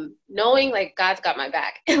 Knowing like God's got my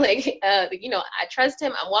back. I trust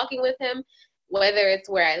him, I'm walking with him, whether it's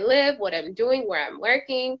where I live, what I'm doing, where I'm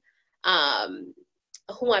working,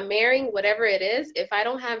 who I'm marrying, whatever it is. If I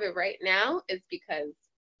don't have it right now, it's because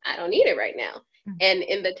I don't need it right now. Mm-hmm. And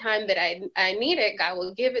in the time that I need it, God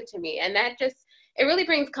will give it to me. And it really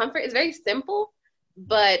brings comfort. It's very simple,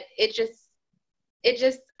 but it just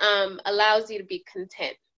allows you to be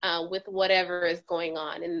content with whatever is going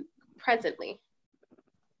on and presently.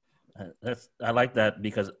 I like that,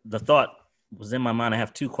 because the thought was in my mind. I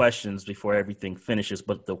have two questions before everything finishes,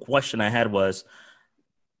 but the question I had was,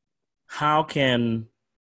 how can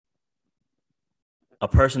a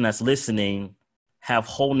person that's listening have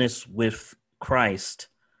wholeness with Christ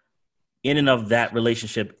in and of that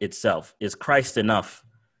relationship itself? Is Christ enough?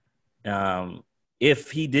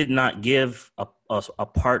 If he did not give a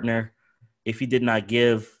partner, if he did not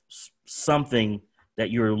give something that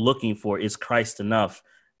you're looking for, is Christ enough?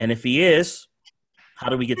 And if he is, how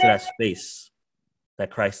do we get to that space that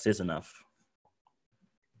Christ is enough?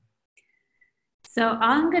 So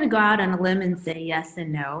I'm going to go out on a limb and say yes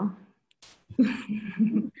and no.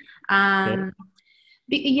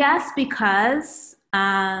 Yes, because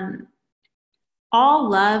all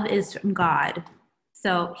love is from God.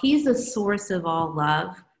 So he's the source of all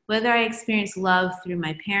love. Whether I experience love through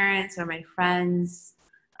my parents or my friends,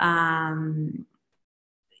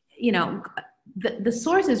 the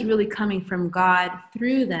source is really coming from God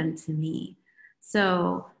through them to me.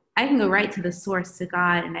 So I can go right to the source, to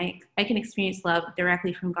God, and I can experience love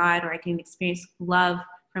directly from God, or I can experience love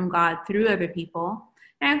from God through other people.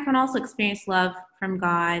 And I can also experience love from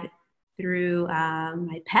God through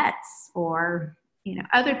my pets, or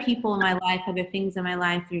other people in my life, other things in my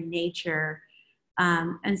life, through nature.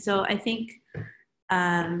 And so I think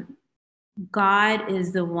God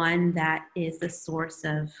is the one that is the source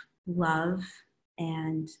of love.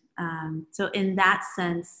 And so in that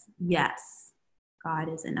sense, yes,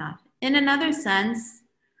 God is enough. In another sense,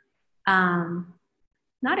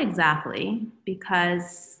 not exactly,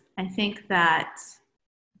 because I think that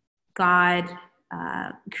God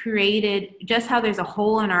created, just how there's a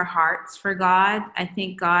hole in our hearts for God, I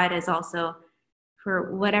think God is also,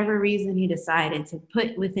 for whatever reason he decided to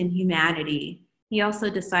put within humanity, he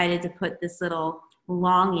also decided to put this little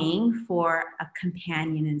longing for a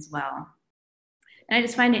companion as well. And I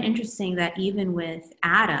just find it interesting that even with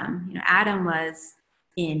Adam, Adam was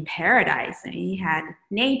in paradise. I mean, he had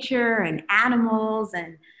nature and animals,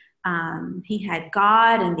 and he had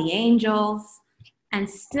God and the angels, and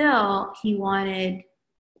still he wanted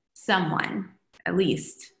someone, at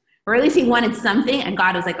least he wanted something, and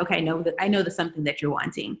God was like, okay, I know the something that you're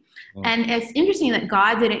wanting. Mm. And it's interesting that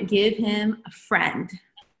God didn't give him a friend.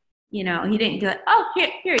 He didn't go, oh, here,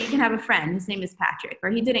 you can have a friend. His name is Patrick. Or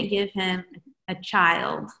he didn't give him a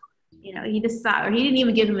child. He didn't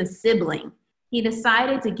even give him a sibling. He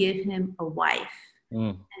decided to give him a wife.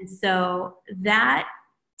 Mm. And so that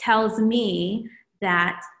tells me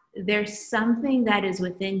that there's something that is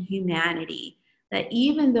within humanity, that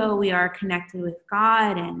even though we are connected with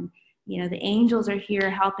God, and the angels are here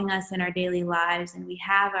helping us in our daily lives, and we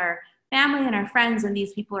have our family and our friends, and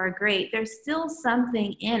these people are great, there's still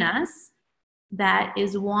something in us that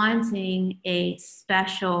is wanting a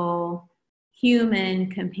special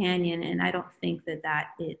human companion. And I don't think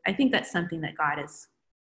I think that's something that God has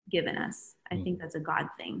given us. I think that's a God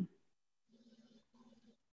thing.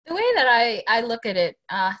 The way that I look at it,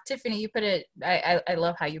 Tiffany, you put it, I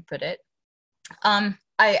love how you put it.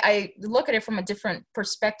 I look at it from a different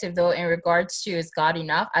perspective, though, in regards to, is God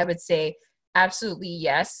enough? I would say absolutely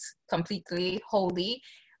yes, completely, wholly.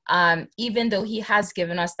 Even though he has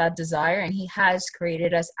given us that desire, and he has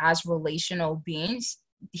created us as relational beings,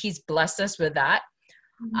 he's blessed us with that.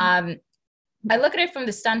 Mm-hmm. I look at it from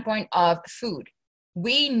the standpoint of food.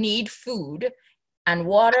 We need food and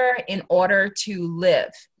water in order to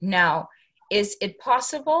live. Now, is it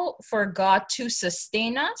possible for God to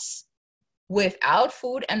sustain us without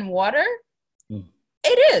food and water? Mm.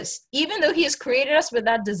 It is. Even though he has created us with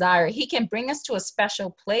that desire, he can bring us to a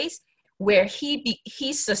special place where he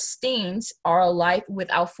sustains our life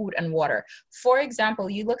without food and water. For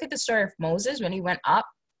example, you look at the story of Moses when he went up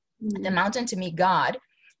the mountain to meet God.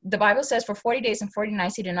 The Bible says for 40 days and 40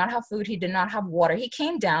 nights, he did not have food, he did not have water. He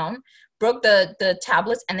came down, broke the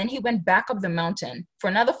tablets, and then he went back up the mountain for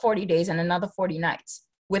another 40 days and another 40 nights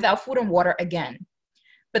without food and water again.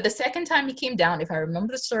 But the second time he came down, if I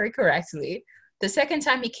remember the story correctly, the second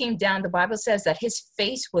time he came down, the Bible says that his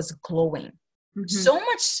face was glowing. Mm-hmm. So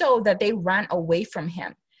much so that they ran away from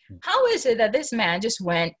him. How is it that this man just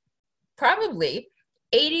went probably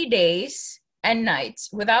 80 days and nights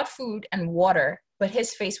without food and water, but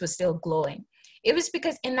his face was still glowing? It was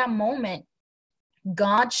because in that moment,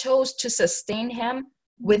 God chose to sustain him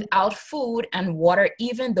without food and water,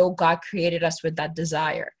 even though God created us with that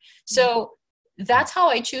desire. So that's how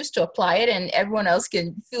I choose to apply it, and everyone else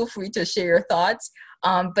can feel free to share your thoughts.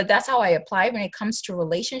 But that's how I apply it when it comes to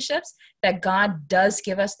relationships, that God does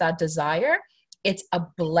give us that desire. It's a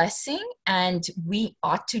blessing, and we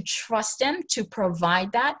ought to trust him to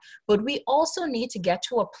provide that. But we also need to get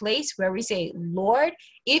to a place where we say, Lord,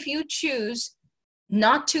 if you choose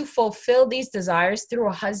not to fulfill these desires through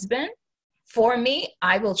a husband for me,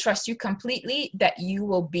 I will trust you completely that you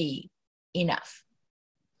will be enough.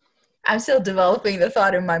 I'm still developing the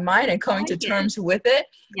thought in my mind and coming to terms with it.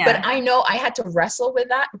 Yeah. But I know I had to wrestle with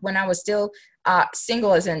that when I was still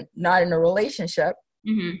single, as in not in a relationship,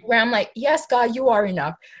 where I'm like, yes, God, you are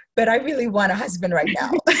enough, but I really want a husband right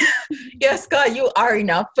now. Yes, God, you are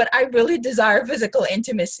enough, but I really desire physical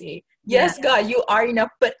intimacy. Yes, God, you are enough,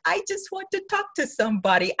 but I just want to talk to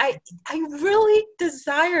somebody. I really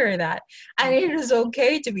desire that. And it is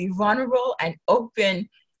okay to be vulnerable and open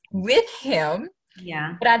with him.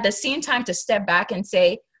 Yeah. But at the same time, to step back and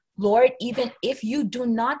say, Lord, even if you do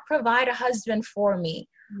not provide a husband for me,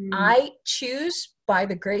 I choose by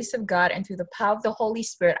the grace of God and through the power of the Holy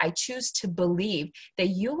Spirit, I choose to believe that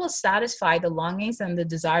you will satisfy the longings and the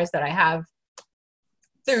desires that I have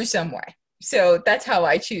through someone. So that's how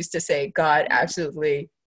I choose to say God absolutely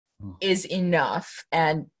is enough.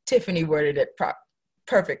 And Tiffany worded it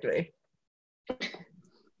perfectly.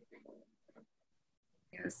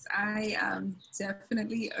 Yes, I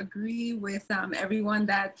definitely agree with everyone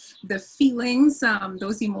that the feelings,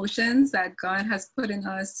 those emotions that God has put in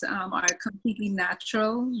us are completely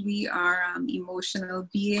natural. We are emotional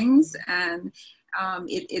beings, and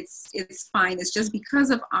it's fine. It's just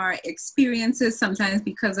because of our experiences, sometimes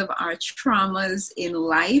because of our traumas in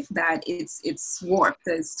life, that it's warped,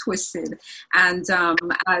 it's twisted. And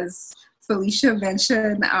as Felicia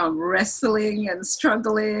mentioned, wrestling and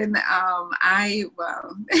struggling. I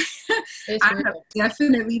have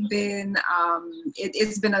definitely been.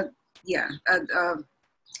 It's been a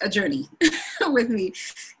journey with me.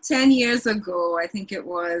 10 years ago, I think it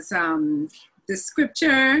was, the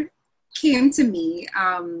scripture came to me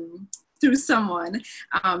through someone.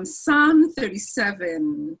 Psalm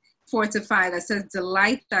 37, 4-5, that says,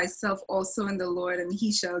 "Delight thyself also in the Lord, and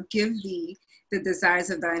he shall give thee the desires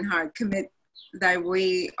of thine heart. Commit thy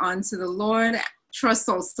way unto the Lord. Trust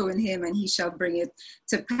also in him, and he shall bring it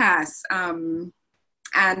to pass." And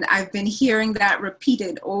I've been hearing that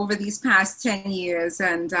repeated over these past 10 years.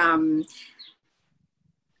 And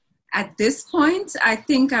at this point, I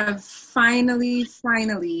think I've finally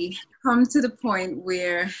come to the point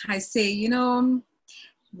where I say, you know,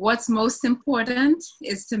 what's most important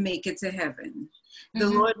is to make it to heaven. The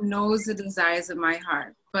Lord knows the desires of my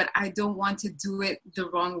heart, but I don't want to do it the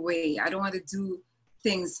wrong way. I don't want to do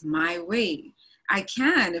things my way. I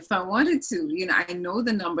can if I wanted to. You know, I know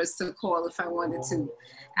the numbers to call if I wanted to.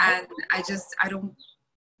 And I don't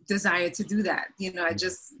desire to do that. You know,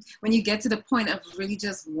 when you get to the point of really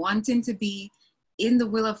just wanting to be in the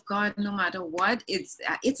will of God, no matter what, it's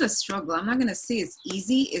a struggle. I'm not going to say it's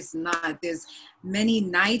easy. It's not. There's many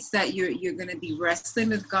nights that you're going to be wrestling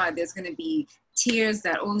with God. There's going to be tears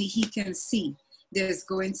that only he can see. There's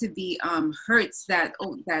going to be hurts that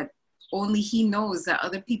only he knows, that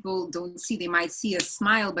other people don't see. They might see a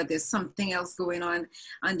smile, but there's something else going on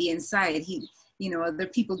the inside. Other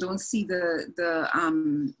people don't see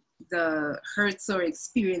the hurts or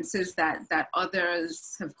experiences that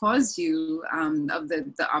others have caused you, of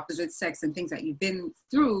the opposite sex and things that you've been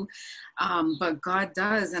through, but God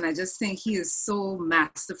does. And I just think he is so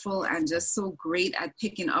masterful and just so great at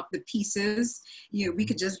picking up the pieces. We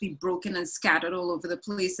could just be broken and scattered all over the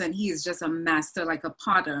place, and he is just a master, like a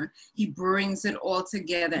potter. He brings it all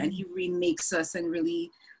together and he remakes us and really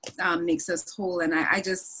makes us whole. And I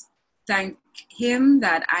just thank him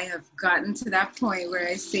that I have gotten to that point where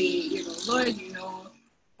I say, Lord, you know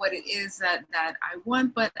what it is that I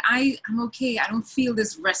want, but I'm okay. I don't feel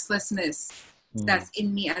this restlessness that's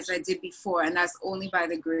in me as I did before. And that's only by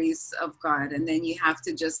the grace of God. And then you have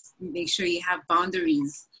to just make sure you have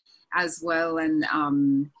boundaries as well. And,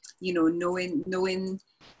 knowing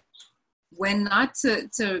when not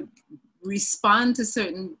to respond to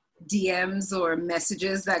certain DMs or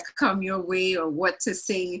messages that come your way, or what to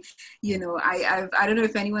say. You know, I don't know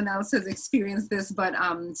if anyone else has experienced this, but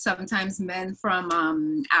sometimes men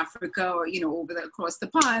from Africa, or, you know, across the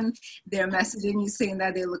pond, they're messaging you saying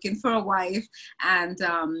that they're looking for a wife. And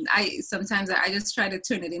sometimes I just try to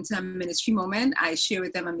turn it into a ministry moment. I share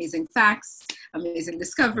with them amazing facts, amazing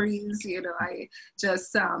discoveries. You know, I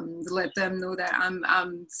just let them know that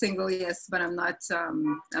I'm single, yes, but I'm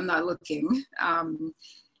not looking.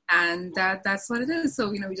 And that's what it is.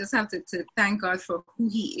 So, you know, we just have to thank God for who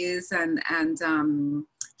he is, and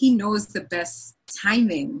he knows the best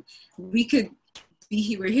timing. We're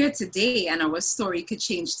here today, and our story could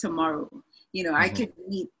change tomorrow. You know, I could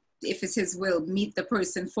meet, if it's his will, meet the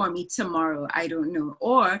person for me tomorrow. I don't know.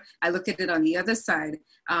 Or I look at it on the other side.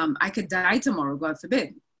 I could die tomorrow, God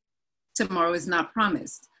forbid. Tomorrow is not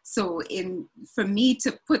promised. So for me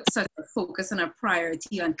to put such a focus and a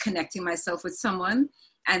priority on connecting myself with someone,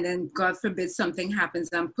 and then God forbid something happens,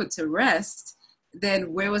 I'm put to rest,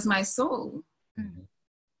 then where was my soul? Mm-hmm.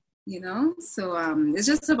 You know? So it's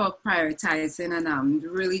just about prioritizing and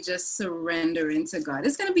really just surrendering to God.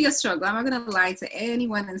 It's going to be a struggle. I'm not going to lie to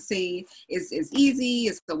anyone and say it's easy,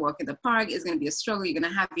 it's a walk in the park. It's going to be a struggle. You're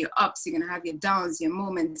going to have your ups, you're going to have your downs, your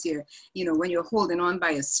moments, you know, when you're holding on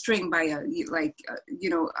by a string,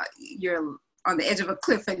 you're on the edge of a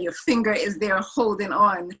cliff and your finger is there holding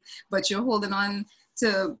on, but you're holding on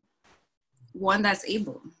to one that's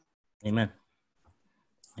able. Amen.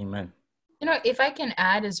 Amen. You know, if I can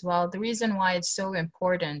add as well, the reason why it's so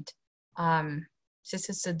important,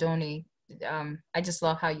 Sister Sidoni, I just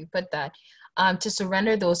love how you put that, to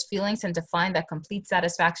surrender those feelings and to find that complete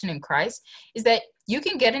satisfaction in Christ, is that you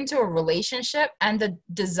can get into a relationship and the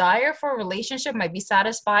desire for a relationship might be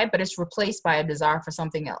satisfied, but it's replaced by a desire for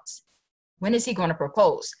something else. When is he going to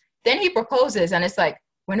propose? Then he proposes and it's like,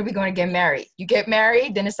 when are we going to get married? You get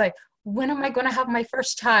married, then it's like, when am I going to have my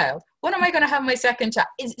first child? When am I going to have my second child?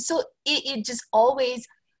 So it just always,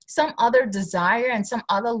 some other desire and some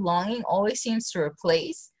other longing always seems to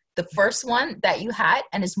replace the first one that you had,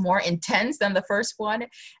 and is more intense than the first one.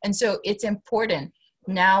 And so it's important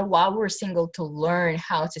now, while we're single, to learn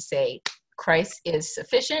how to say, Christ is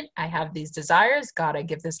sufficient. I have these desires. God, I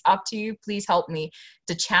give this up to you. Please help me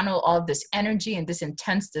to channel all this energy and this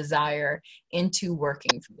intense desire into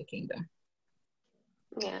working for the kingdom.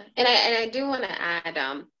 Yeah, and I do want to add,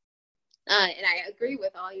 and I agree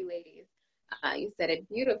with all you ladies. You said it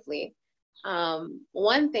beautifully.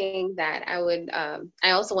 One thing that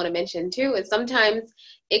I also want to mention too is sometimes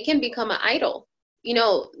it can become an idol. You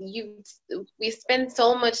know, we spend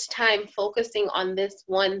so much time focusing on this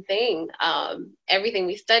one thing. Everything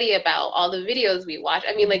we study about, all the videos we watch.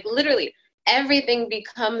 I mean, like literally everything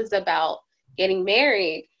becomes about getting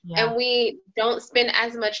married. Yeah. And we don't spend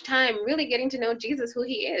as much time really getting to know Jesus, who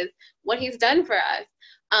he is, what he's done for us.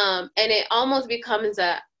 And it almost becomes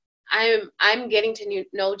I'm getting to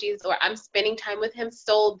know Jesus, or I'm spending time with him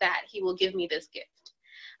so that he will give me this gift.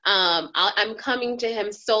 I'm coming to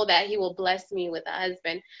him so that he will bless me with a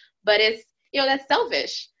husband. But it's, you know, that's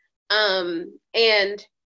selfish. You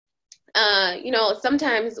know,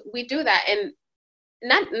 sometimes we do that, and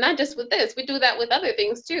not just with this, we do that with other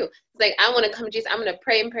things too. It's like, I want to come to Jesus, I'm going to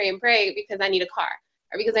pray and pray and pray because I need a car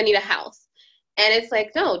or because I need a house. And it's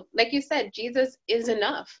like, no, like you said, Jesus is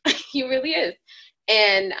enough. He really is.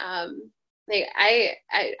 And like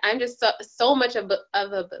I'm just so much of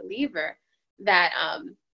a believer that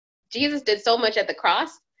Jesus did so much at the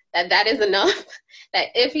cross that is enough. That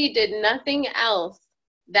if he did nothing else,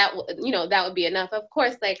 that would be enough. Of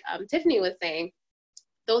course, like Tiffany was saying,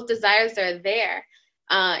 those desires are there.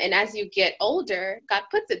 And as you get older, God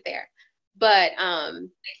puts it there. But I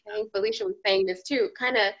think Felicia was saying this too,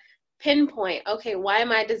 kind of pinpoint, okay, why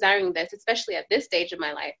am I desiring this, especially at this stage of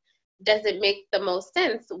my life? Does it make the most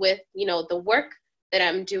sense with, you know, the work that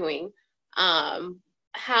I'm doing?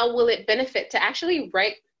 How will it benefit to actually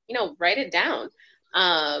write it down?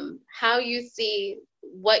 How you see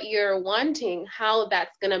what you're wanting, how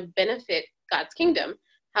that's going to benefit God's kingdom.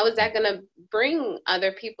 How is that going to bring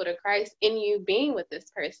other people to Christ in you being with this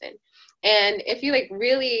person? And if you like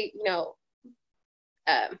really, you know,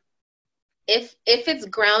 if it's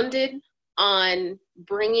grounded on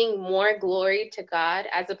bringing more glory to God,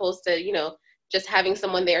 as opposed to, you know, just having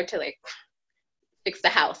someone there to like fix the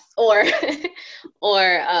house or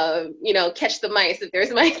you know, catch the mice if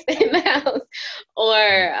there's mice in the house,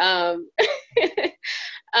 or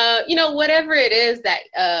you know, whatever it is that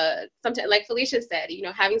sometimes, like Felicia said, you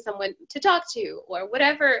know, having someone to talk to, or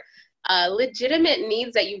whatever legitimate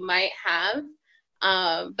needs that you might have.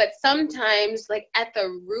 But sometimes, like at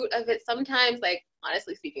the root of it, sometimes, like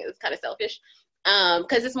honestly speaking, it's kind of selfish.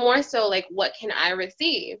 Because it's more so like, what can I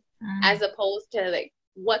receive, as opposed to like,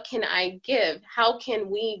 what can I give? How can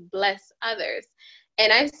we bless others?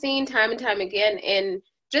 And I've seen time and time again in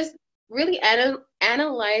just really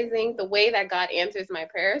analyzing the way that God answers my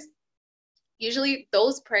prayers. Usually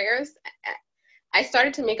those prayers, I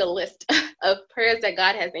started to make a list of prayers that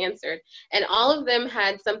God has answered, and all of them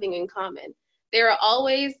had something in common. They were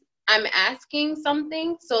always, I'm asking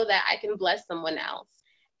something so that I can bless someone else.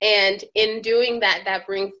 And in doing that, that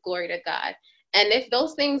brings glory to God. And if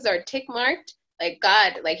those things are tick marked, like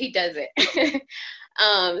God, like he does it.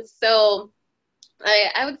 So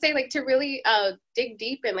I would say, like, to really dig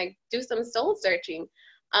deep and like do some soul searching.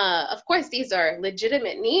 Of course, these are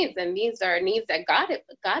legitimate needs, and these are needs that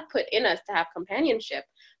God put in us to have companionship.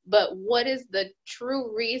 But what is the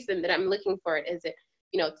true reason that I'm looking for it? Is it,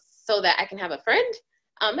 so that I can have a friend?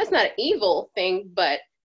 That's not an evil thing, but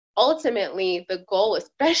ultimately the goal,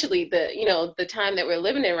 especially the time that we're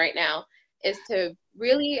living in right now, is to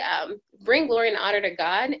really bring glory and honor to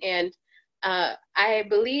God. And I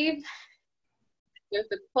believe there's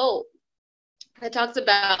a quote that talks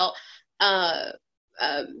about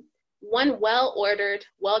one well-ordered,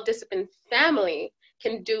 well-disciplined family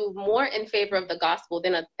can do more in favor of the gospel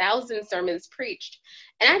than 1,000 sermons preached.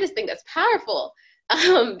 And I just think that's powerful.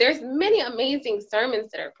 There's many amazing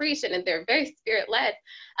sermons that are preached, and they're very spirit-led.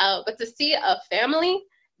 But to see a family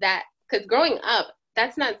that, because growing up,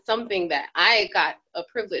 that's not something that I got a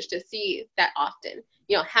privilege to see that often.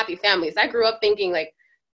 Happy families. I grew up thinking like,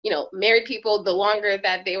 married people, the longer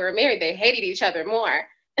that they were married, they hated each other more.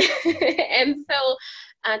 And so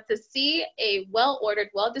to see a well-ordered,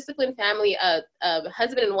 well-disciplined family, a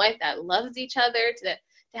husband and wife that loves each other, to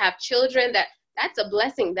have children, that's a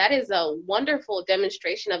blessing. That is a wonderful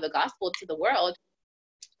demonstration of the gospel to the world.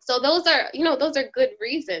 So those are good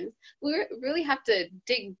reasons. We really have to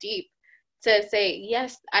dig deep to say,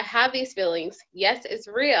 yes, I have these feelings. Yes, it's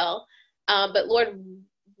real. But Lord,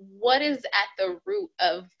 what is at the root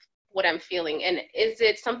of what I'm feeling? And is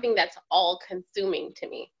it something that's all consuming to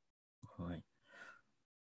me? All right.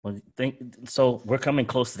 Well, so we're coming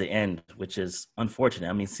close to the end, which is unfortunate.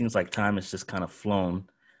 I mean, it seems like time has just kind of flown.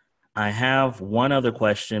 I have one other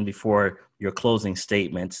question before your closing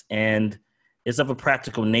statements, and it's of a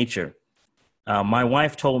practical nature. My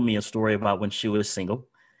wife told me a story about when she was single.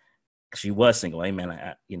 She was single,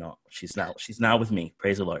 amen. She's now with me.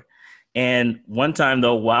 Praise the Lord. And one time,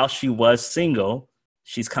 though, while she was single,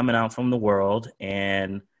 she's coming out from the world,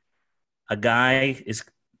 and a guy is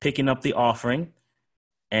picking up the offering,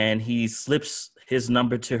 and he slips his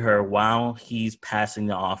number to her while he's passing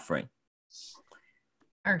the offering.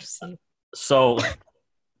 Mercy. So,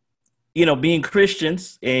 being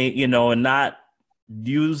Christians, and not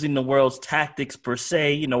using the world's tactics per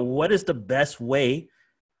se, what is the best way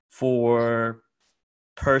for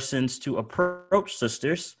persons to approach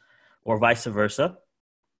sisters or vice versa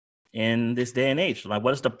in this day and age? Like,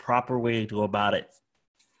 what is the proper way to go about it?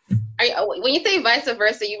 When you say vice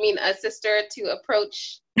versa, you mean a sister to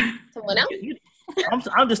approach someone else?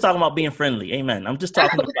 I'm just talking about being friendly. Amen. I'm just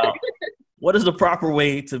talking about what is the proper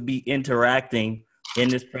way to be interacting in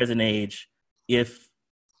this present age if,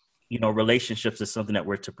 relationships is something that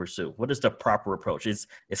we're to pursue. What is the proper approach? Is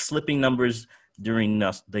slipping numbers during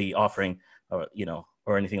the offering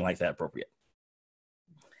or anything like that appropriate?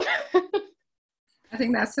 I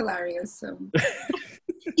think that's hilarious.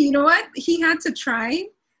 You know what? He had to try.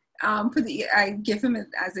 I give him,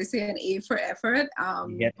 as they say, an A for effort.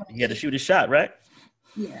 He had to shoot his shot, right?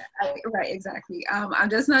 Yeah, right, exactly. I'm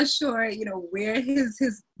just not sure, where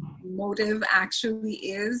his motive actually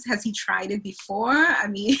is. Has he tried it before? I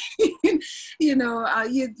mean,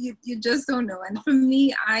 you just don't know. And for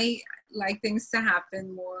me, I like things to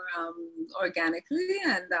happen more organically,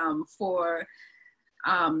 and for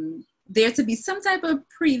there to be some type of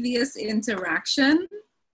previous interaction,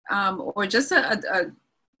 or just a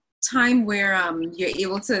time where you're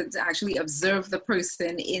able to actually observe the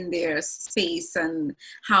person in their space and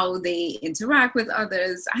how they interact with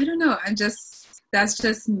others. I don't know. That's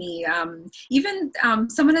just me. Even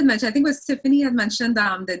someone had mentioned, I think it was Tiffany had mentioned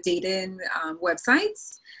the dating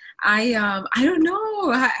websites. I don't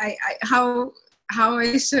know how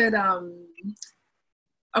I should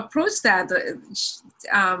approach that.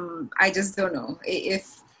 I just don't know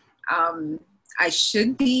if I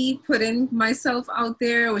should be putting myself out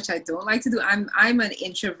there, which I don't like to do. I'm an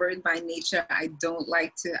introvert by nature. I don't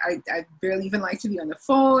like to, I barely even like to be on the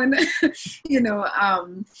phone,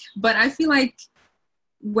 but I feel like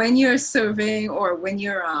when you're serving, or when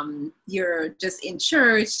you're just in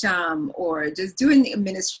church, or just doing a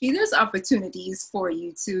ministry, there's opportunities for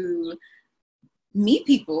you to meet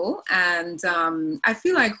people. And I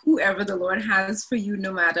feel like whoever the Lord has for you,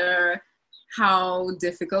 no matter how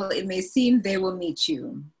difficult it may seem, they will meet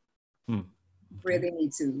you where they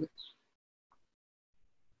need to.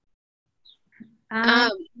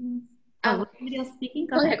 Somebody else speaking?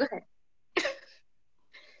 Go ahead.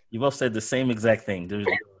 You both said the same exact thing.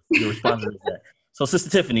 Your response is that. So, Sister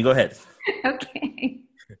Tiffany, go ahead. Okay.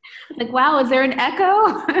 Like, wow, is there an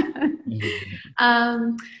echo?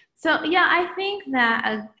 So, yeah, I think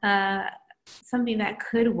that something that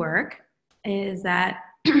could work is that,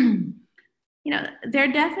 there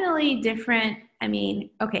are definitely different,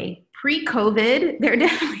 pre-COVID, there are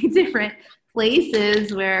definitely different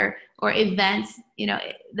places or events,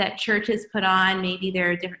 that churches put on. Maybe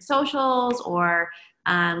there are different socials or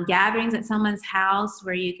gatherings at someone's house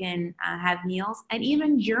where you can have meals. And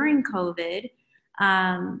even during COVID,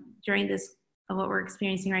 during this, what we're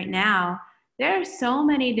experiencing right now, there are so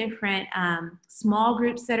many different small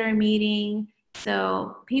groups that are meeting.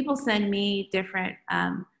 So people send me different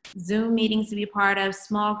Zoom meetings to be part of,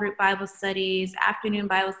 small group Bible studies, afternoon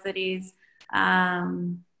Bible studies,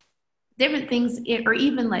 different things, or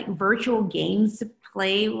even like virtual games to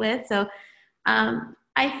play with. So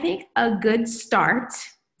I think a good start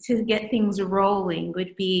to get things rolling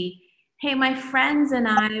would be, hey, my friends and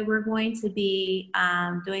I, we're going to be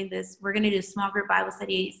doing this. We're going to do a small group Bible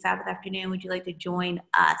study Sabbath afternoon. Would you like to join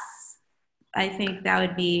us? I think that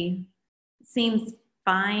would seems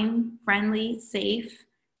fine, friendly, safe,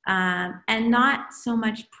 and not so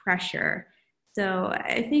much pressure. So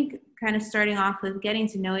I think kind of starting off with getting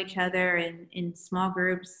to know each other in small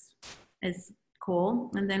groups is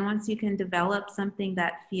cool. And then once you can develop something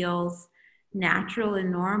that feels natural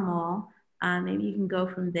and normal, maybe you can go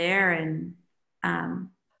from there. And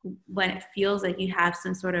when it feels like you have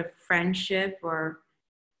some sort of friendship or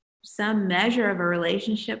some measure of a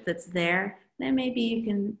relationship that's there, then maybe you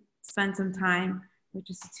can spend some time with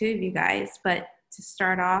just the two of you guys. But to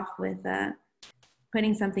start off with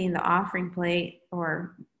putting something in the offering plate,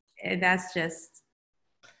 or that's just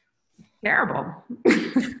terrible.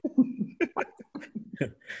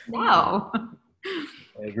 No.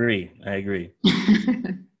 I agree.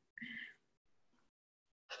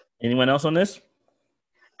 Anyone else on this?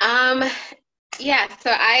 Yeah,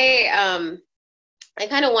 so I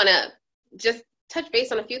kind of want to just touch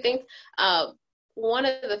base on a few things. One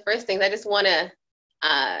of the first things I just want to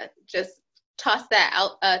just toss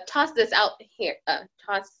this out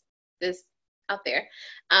there.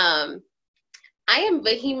 I am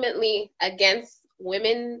vehemently against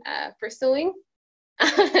women pursuing.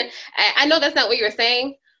 I know that's not what you were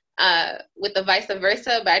saying with the vice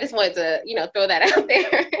versa, but I just wanted to, throw that out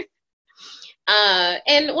there.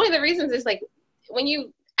 And one of the reasons is, like, when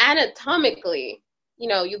you anatomically,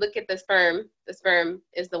 you look at the sperm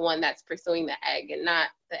is the one that's pursuing the egg and not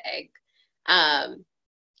the egg.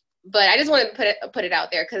 But I just wanted to put it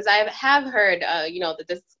out there because I have heard,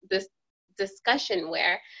 this discussion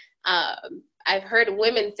where I've heard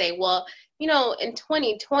women say, well, in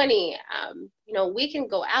 2020, we can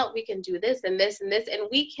go out, we can do this and this and this, and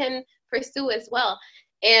we can pursue as well.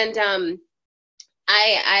 And I'm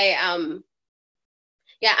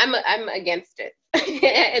against it.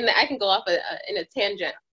 And I can go off in a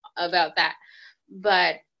tangent about that.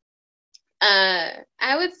 But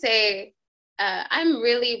I would say I'm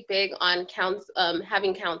really big on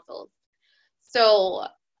having counsels. So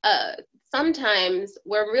sometimes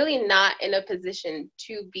we're really not in a position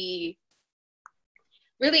to be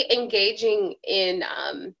really engaging in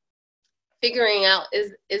figuring out,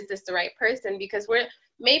 is this the right person? Because we're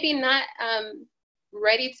maybe not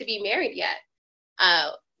ready to be married yet.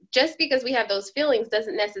 Just because we have those feelings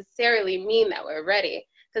doesn't necessarily mean that we're ready.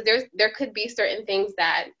 Because there could be certain things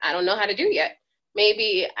that I don't know how to do yet.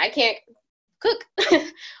 Maybe I can't cook,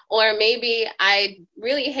 or maybe I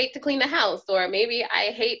really hate to clean the house, or maybe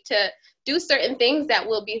I hate to do certain things that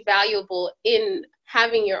will be valuable in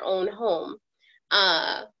having your own home,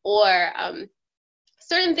 or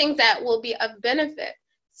certain things that will be of benefit.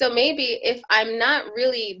 So maybe if I'm not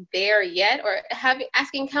really there yet, or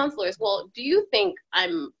asking counselors, well, do you think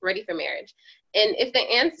I'm ready for marriage? And if the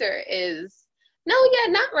answer is no,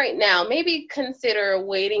 not right now, maybe consider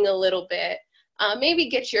waiting a little bit. Maybe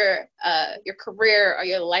get your career or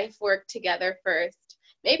your life work together first.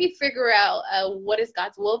 Maybe figure out what is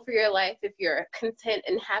God's will for your life, if you're content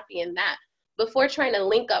and happy in that, before trying to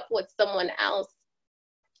link up with someone else.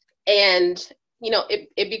 And,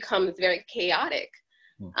 it becomes very chaotic.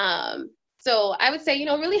 So I would say,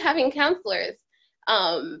 really having counselors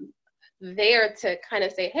there to kind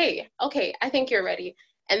of say, hey, okay, I think you're ready.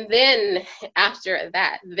 And then after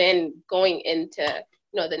that, then going into,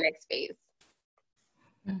 the next phase.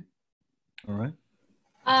 All right.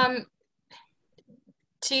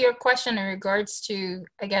 To your question in regards to,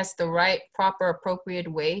 I guess, the right, proper, appropriate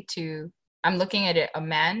way to, I'm looking at it,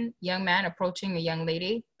 young man approaching a young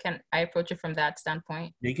lady. Can I approach it from that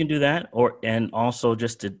standpoint? You can do that, and also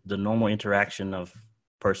just the normal interaction of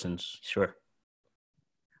persons. Sure.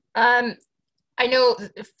 I know,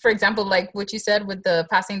 for example, like what you said with the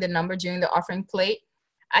passing the number during the offering plate.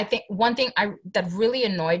 I think one thing that really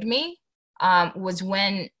annoyed me was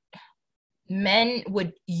when men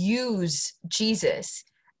would use Jesus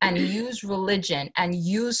and use religion and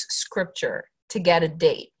use scripture to get a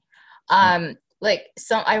date. I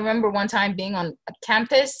remember one time being on a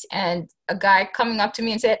campus and a guy coming up to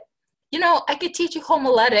me and said, I could teach you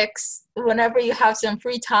homiletics whenever you have some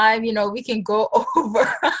free time, we can go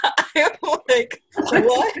over. I'm like,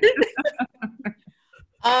 what?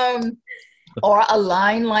 Or a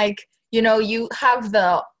line like, you have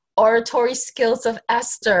the oratory skills of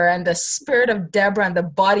Esther and the spirit of Deborah and the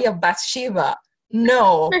body of Bathsheba.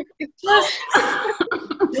 No, just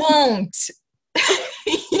won't.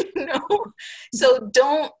 So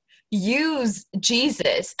don't use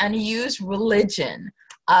Jesus and use religion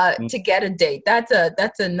to get a date. That's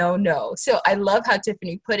a no. So I love how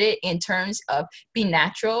Tiffany put it in terms of be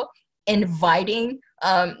natural, inviting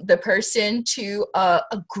the person to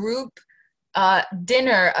a group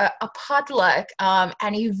dinner, a potluck,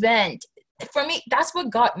 an event. For me, that's what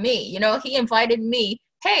got me. He invited me.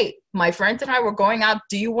 Hey, my friends and I were going out.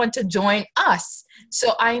 Do you want to join us?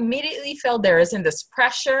 So I immediately felt there isn't this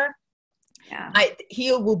pressure. Yeah.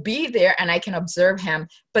 He will be there and I can observe him,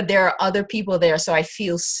 but there are other people there, so I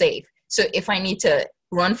feel safe. So if I need to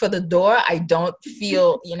run for the door, I don't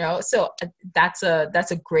feel, so that's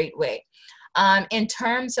a great way. In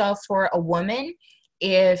terms of for a woman,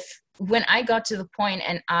 when I got to the point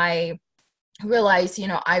and I realized,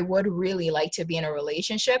 I would really like to be in a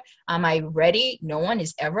relationship. Am I ready? No one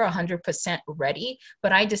is ever 100% ready,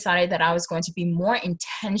 but I decided that I was going to be more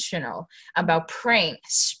intentional about praying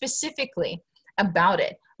specifically about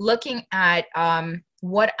it, looking at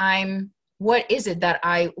what is it that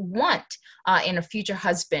I want in a future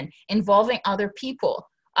husband, involving other people.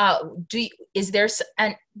 And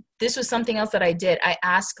this was something else that I did. I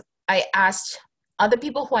asked other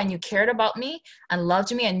people who I knew cared about me and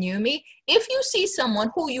loved me and knew me. If you see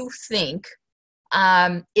someone who you think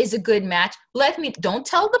is a good match, don't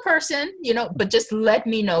tell the person, but just let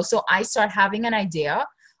me know. So I start having an idea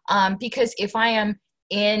because if I am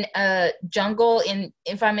in a jungle,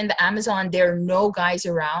 if I'm in the Amazon, there are no guys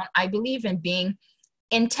around. I believe in being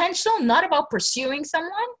intentional, not about pursuing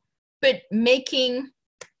someone, but making,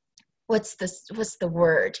 what's the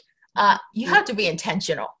word? You have to be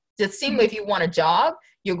intentional. The same way if you want a job,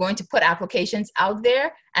 you're going to put applications out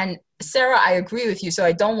there. And Sarah, I agree with you. So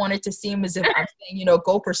I don't want it to seem as if I'm saying,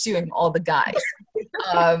 go pursuing all the guys.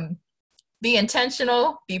 Be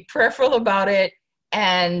intentional, be prayerful about it,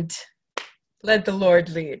 and let the Lord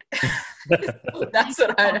lead. That's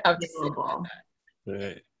what I have to say about that.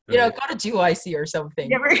 Right. Go to GYC or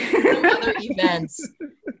something. Some other events.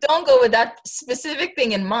 Don't go with that specific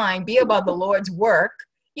thing in mind. Be about the Lord's work.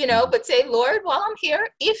 But say, Lord, while I'm here,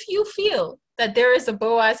 if you feel that there is a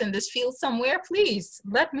Boaz in this field somewhere, please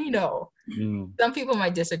let me know. Some people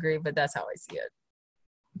might disagree, but that's how I see it.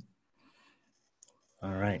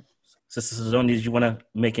 All right. Sister Sidonie, did you want to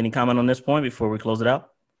make any comment on this point before we close it out?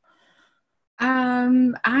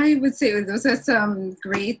 I would say those are some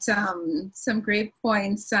great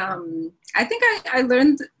points. I think I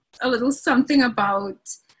learned a little something about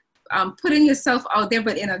putting yourself out there,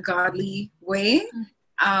 but in a godly way.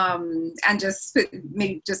 And just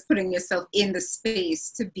putting yourself in the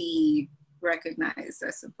space to be recognized,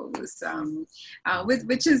 I suppose,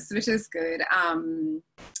 which is good.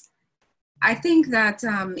 I think that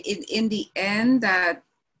in the end, that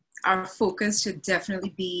our focus should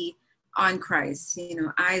definitely be on Christ,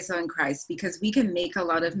 eyes on Christ, because we can make a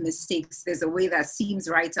lot of mistakes. There's a way that seems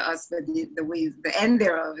right to us, but the end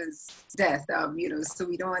thereof is death, so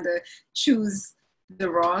we don't want to choose the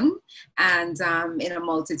wrong. And in a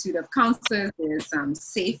multitude of counselors, there's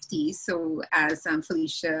safety. So as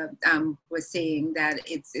Felicia was saying, that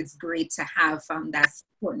it's great to have that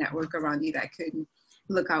support network around you that could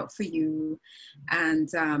look out for you. And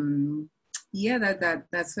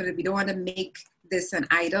that's what we don't want to make this an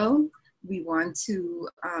idol. We want to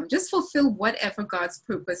just fulfill whatever God's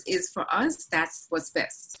purpose is for us. That's what's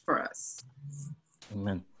best for us.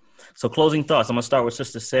 Amen. So closing thoughts. I'm going to start with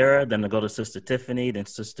Sister Sarah, then I'll go to Sister Tiffany, then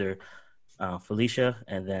Sister Felicia,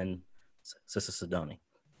 and then Sister Sidonie.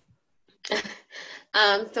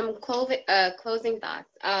 Some closing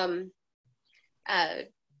thoughts.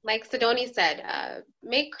 Like Sidonie said,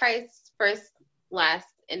 make Christ first, last,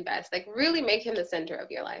 and best. Like really make him the center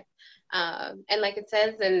of your life. And like it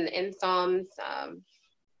says in Psalms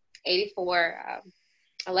 84,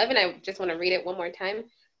 11, I just want to read it one more time.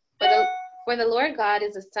 For the Lord God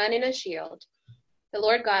is a sun and a shield. The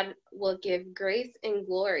Lord God will give grace and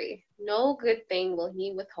glory. No good thing will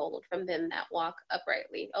he withhold from them that walk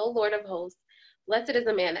uprightly. O Lord of hosts, blessed is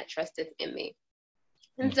the man that trusteth in thee.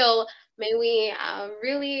 And so may we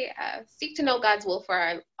really seek to know God's will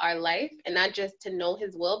for our life, and not just to know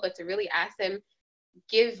his will, but to really ask him,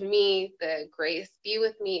 give me the grace, be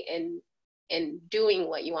with me in doing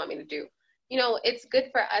what you want me to do. You know, it's good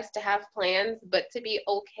for us to have plans, but to be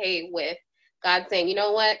okay with God saying, you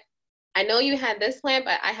know what, I know you had this plan,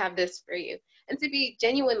 but I have this for you. And to be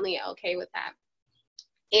genuinely okay with that.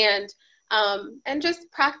 And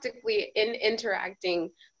just practically in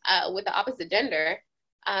interacting with the opposite gender,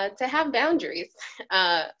 to have boundaries.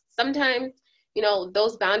 Sometimes, you know,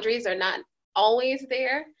 those boundaries are not always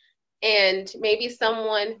there. And maybe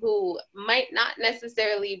someone who might not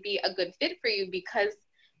necessarily be a good fit for you because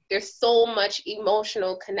there's so much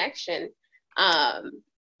emotional connection,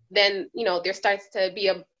 then, you know, there starts to be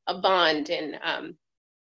a bond, and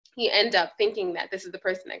you end up thinking that this is the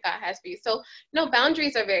person that God has for you. So, you know,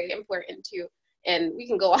 boundaries are very important too. And we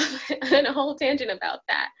can go off on a whole tangent about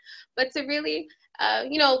that. But to really,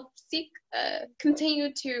 you know,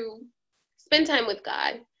 continue to spend time with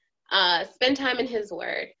God, spend time in his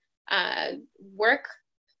word, work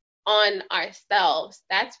on ourselves.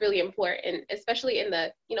 That's really important, especially in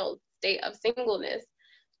the, you know, state of singleness,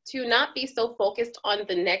 to not be so focused on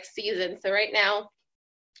the next season. So right now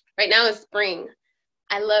is spring.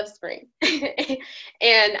 I love spring.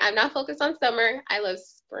 And I'm not focused on summer. I love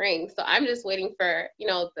spring. So I'm just waiting for, you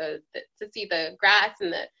know, to see the grass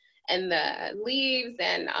and the leaves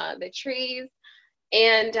and the trees,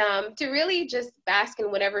 and to really just bask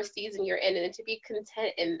in whatever season you're in, and to be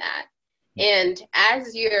content in that. And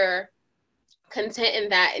as you're content in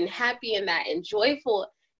that and happy in that and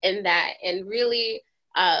joyful in that, and really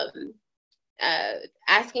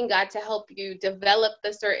asking God to help you develop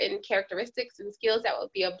the certain characteristics and skills that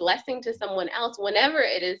would be a blessing to someone else whenever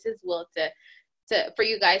it is his will for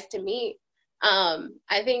you guys to meet.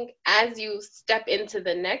 I think as you step into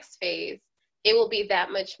the next phase, it will be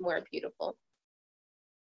that much more beautiful.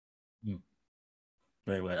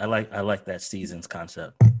 Very well. I like that seasons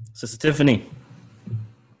concept. Sister Tiffany.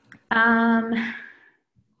 Well,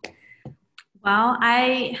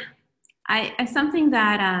 I something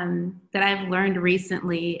that I've learned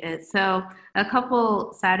recently is, so a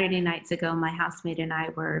couple Saturday nights ago, my housemate and I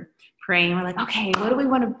were praying. We're like, okay, what do we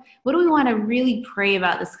want to really pray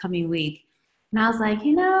about this coming week? And I was like,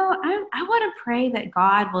 you know, I want to pray that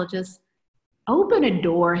God will just open a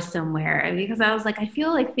door somewhere, because I was like, I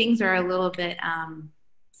feel like things are a little bit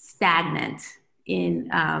stagnant in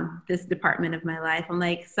this department of my life. I'm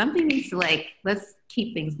like, something needs to, like, let's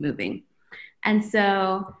keep things moving. And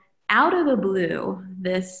so out of the blue,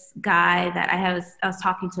 this guy that I was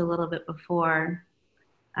talking to a little bit before,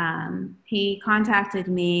 he contacted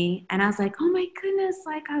me, and I was like, oh my goodness,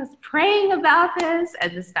 like I was praying about this,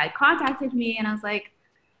 and this guy contacted me, and I was like,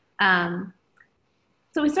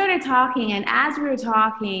 so we started talking, and as we were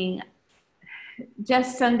talking,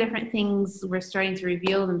 just some different things were starting to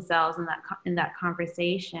reveal themselves in that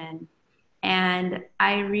conversation. And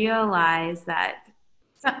I realized that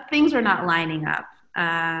some things were not lining up.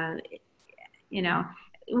 You know,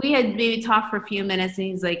 we had maybe talked for a few minutes, and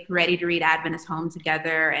he's like ready to read Adventist Home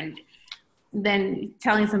together, and then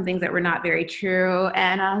telling some things that were not very true.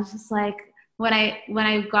 And I was just like, when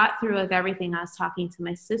I got through with everything, I was talking to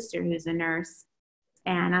my sister, who's a nurse,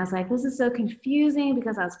 and I was like, this is so confusing,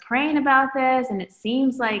 because I was praying about this, and it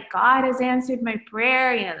seems like God has answered my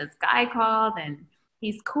prayer. You know, this guy called, and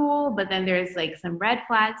he's cool, but then there's like some red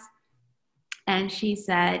flags. And she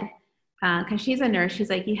said, because she's a nurse, she's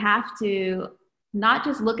like, you have to not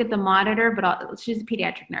just look at the monitor, but she's a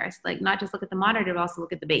pediatric nurse, like not just look at the monitor, but also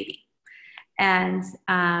look at the baby. And,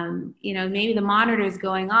 you know, maybe the monitor is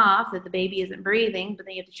going off, that the baby isn't breathing, but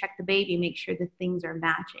then you have to check the baby, make sure that things are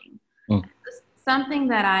matching. Something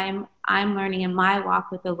that I'm learning in my walk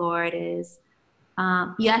with the Lord is,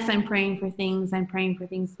 yes, I'm praying for things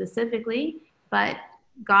specifically, but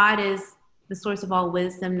God is the source of all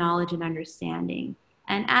wisdom, knowledge, and understanding.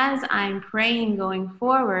 And as I'm praying going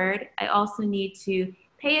forward, I also need to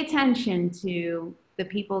pay attention to the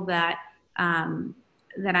people that I'm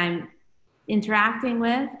interacting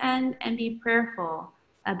with, and be prayerful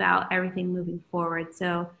about everything moving forward.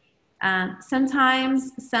 So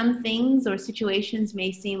sometimes some things or situations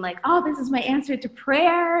may seem like, oh, this is my answer to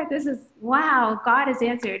prayer. This is, wow, God has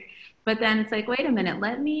answered. but then it's like, wait a minute,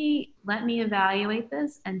 let me evaluate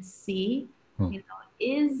this and see,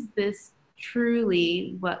 is this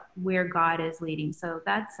truly where God is leading? So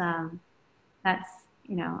that's a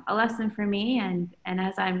lesson for me, and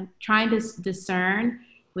as I'm trying to discern,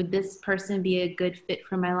 would this person be a good fit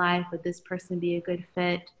for my life? Would this person be a good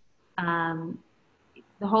fit?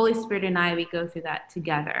 The Holy Spirit and I, we go through that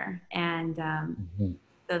together, and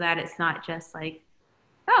so that it's not just like,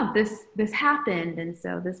 oh, this happened, and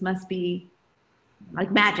so this must be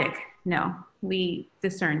like magic. No, we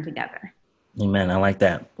discern together. Amen. I like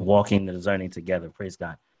that. Walking and discerning together. Praise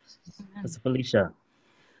God. Sister Felicia.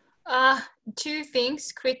 Two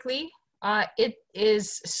things quickly. It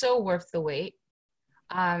is so worth the wait.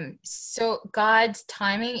 So God's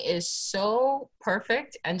timing is so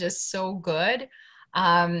perfect and just so good.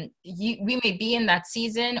 We may be in that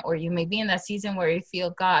season, or you may be in that season where you feel,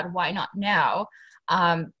 God, why not now?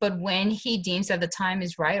 But when he deems that the time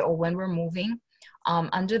is right, or when we're moving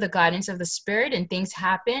under the guidance of the Spirit and things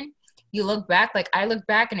happen, you look back, like I look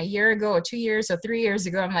back, and a year ago or 2 years or 3 years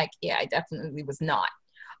ago, I'm like, yeah, I definitely was not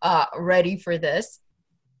ready for this.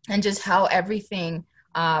 And just how everything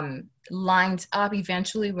lines up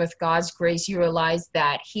eventually with God's grace, you realize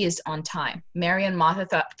that he is on time. Mary and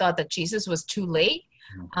Martha thought that Jesus was too late,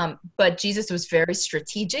 but Jesus was very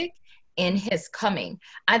strategic in his coming.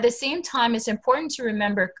 At the same time, it's important to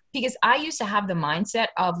remember, because I used to have the mindset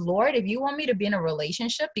of, Lord, if you want me to be in a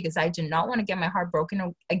relationship, because I do not want to get my heart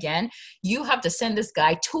broken again, you have to send this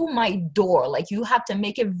guy to my door. Like, you have to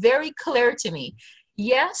make it very clear to me.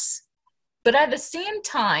 Yes, but at the same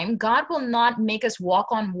time, God will not make us walk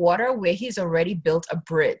on water where he's already built a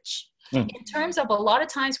bridge. In terms of, a lot of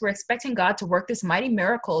times we're expecting God to work this mighty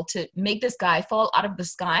miracle to make this guy fall out of the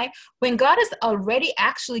sky, when God has already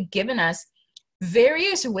actually given us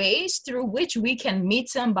various ways through which we can meet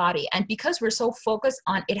somebody. And because we're so focused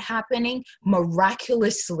on it happening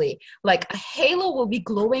miraculously, like a halo will be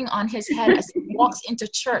glowing on his head as he walks into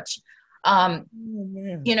church. Or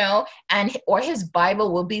his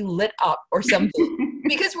Bible will be lit up or something.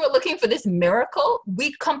 Because we're looking for this miracle,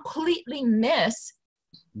 we completely miss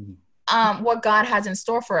what God has in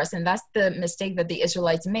store for us. And that's the mistake that the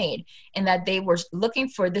Israelites made, in that they were looking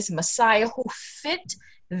for this Messiah who fit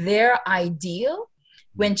their ideal.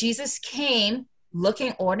 When Jesus came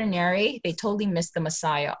looking ordinary, they totally missed the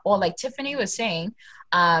Messiah. Or like Tiffany was saying,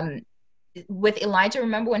 with Elijah,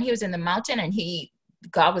 remember when he was in the mountain and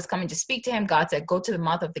God was coming to speak to him. God said, go to the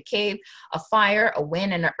mouth of the cave. A fire, a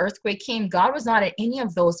wind, and an earthquake came. God was not in any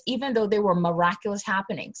of those, even though they were miraculous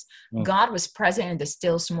happenings. God was present in the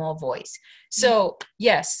still small voice. So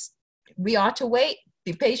yes, we ought to wait.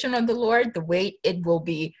 Be patient on the Lord. The wait, it will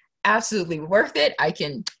be absolutely worth it. I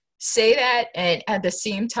can say that. And at the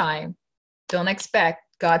same time, don't expect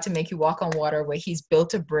God to make you walk on water where he's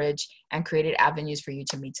built a bridge and created avenues for you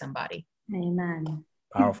to meet somebody. Amen.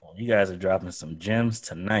 Powerful. You guys are dropping some gems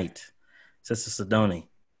tonight. Sister Sidoni,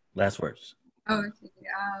 last words. Okay.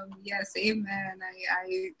 Yes, amen.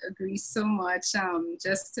 I agree so much.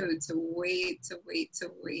 Just to wait,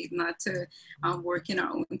 not to work in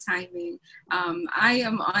our own timing. I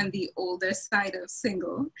am on the older side of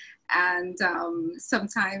single, and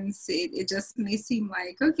sometimes it just may seem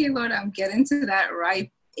like, okay, Lord, I'm getting to that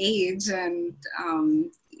ripe age, and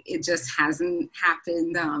it just hasn't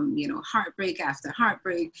happened. Heartbreak after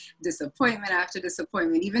heartbreak, disappointment after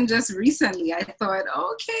disappointment. Even just recently, I thought,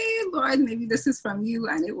 okay, Lord, maybe this is from you,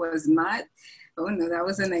 and it was not. Oh no, that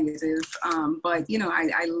was a negative. But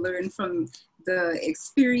I learned from the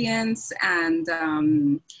experience, and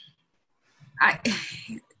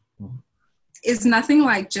it's nothing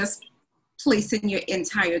like just placing your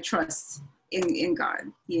entire trust in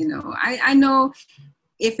God. I know.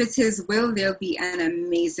 If it's his will, there'll be an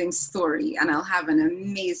amazing story, and I'll have an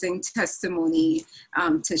amazing testimony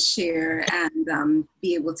to share and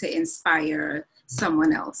be able to inspire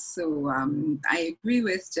someone else. So I agree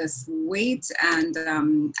with just wait, and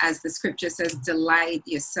as the scripture says, delight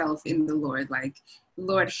yourself in the Lord. Like,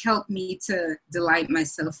 Lord, help me to delight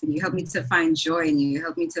myself in you. Help me to find joy in you.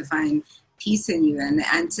 Help me to find peace in you,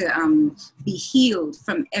 and to be healed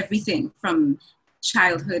from everything from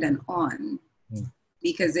childhood and on.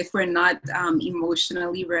 Because if we're not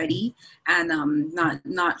emotionally ready and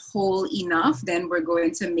not whole enough, then we're going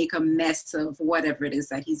to make a mess of whatever it is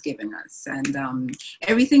that he's given us. And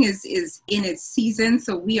everything is in its season.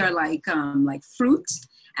 So we are like fruit.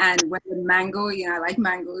 And when the mango, I like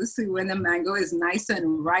mangoes too. When the mango is nice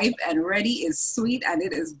and ripe and ready, it's sweet and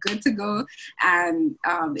it is good to go and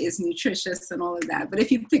is nutritious and all of that. But if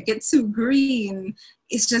you pick it too green,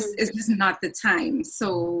 it's just not the time.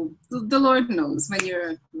 So the Lord knows when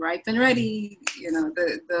you're ripe and ready,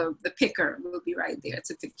 the picker will be right there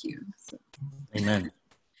to pick you. So. Amen.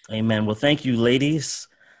 Amen. Well, thank you, ladies.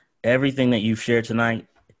 Everything that you've shared tonight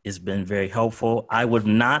has been very helpful. I would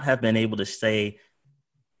not have been able to say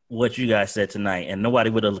what you guys said tonight, and nobody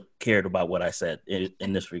would have cared about what I said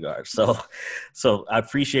in this regard. So I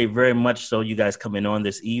appreciate very much so you guys coming on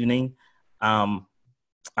this evening. I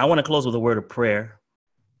want to close with a word of prayer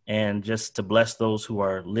and just to bless those who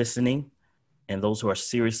are listening and those who are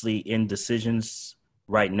seriously in decisions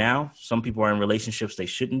right now. Some people are in relationships they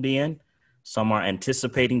shouldn't be in. Some are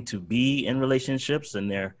anticipating to be in relationships and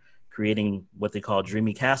they're creating what they call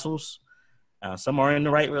dreamy castles. Some are in the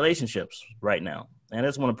right relationships right now. And I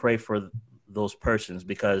just want to pray for those persons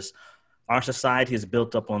because our society is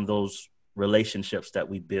built up on those relationships that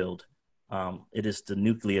we build. It is the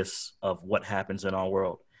nucleus of what happens in our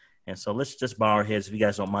world. And so let's just bow our heads, if you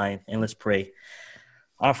guys don't mind, and let's pray.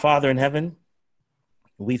 Our Father in heaven,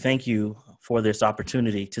 we thank you for this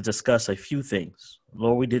opportunity to discuss a few things.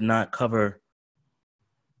 Lord, we did not cover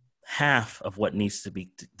half of what needs to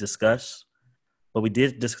be discussed, but we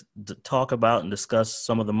did talk about and discuss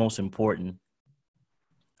some of the most important.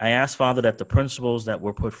 I ask, Father, that the principles that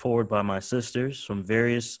were put forward by my sisters from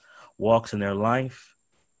various walks in their life,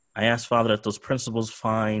 I ask, Father, that those principles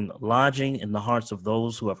find lodging in the hearts of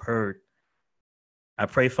those who have heard. I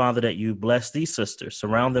pray, Father, that you bless these sisters,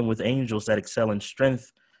 surround them with angels that excel in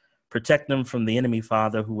strength, protect them from the enemy,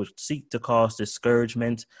 Father, who would seek to cause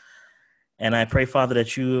discouragement. And I pray, Father,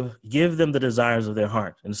 that you give them the desires of their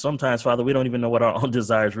heart. And sometimes, Father, we don't even know what our own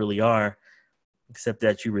desires really are, except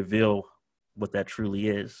that you reveal what that truly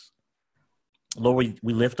is. Lord,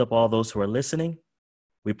 we lift up all those who are listening.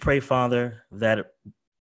 We pray, Father, that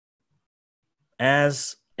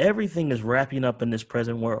as everything is wrapping up in this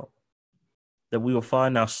present world, that we will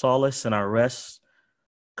find our solace and our rest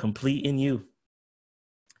complete in you.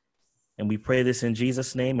 And we pray this in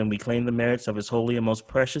Jesus' name, and we claim the merits of his holy and most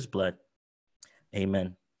precious blood.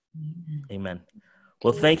 Amen. Amen. Amen.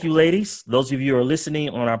 Well, thank you, ladies. Those of you who are listening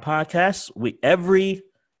on our podcast,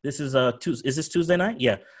 is this Tuesday night?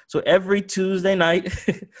 Yeah. So every Tuesday night,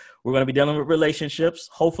 we're going to be dealing with relationships.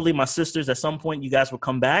 Hopefully my sisters, at some point, you guys will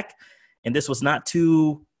come back and this was not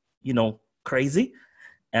too, crazy.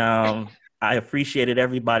 I appreciated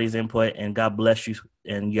everybody's input and God bless you.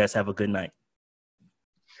 And you guys have a good night.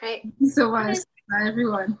 Right. Thank you so much. Bye,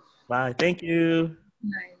 everyone. Bye. Thank you.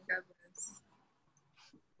 Bye.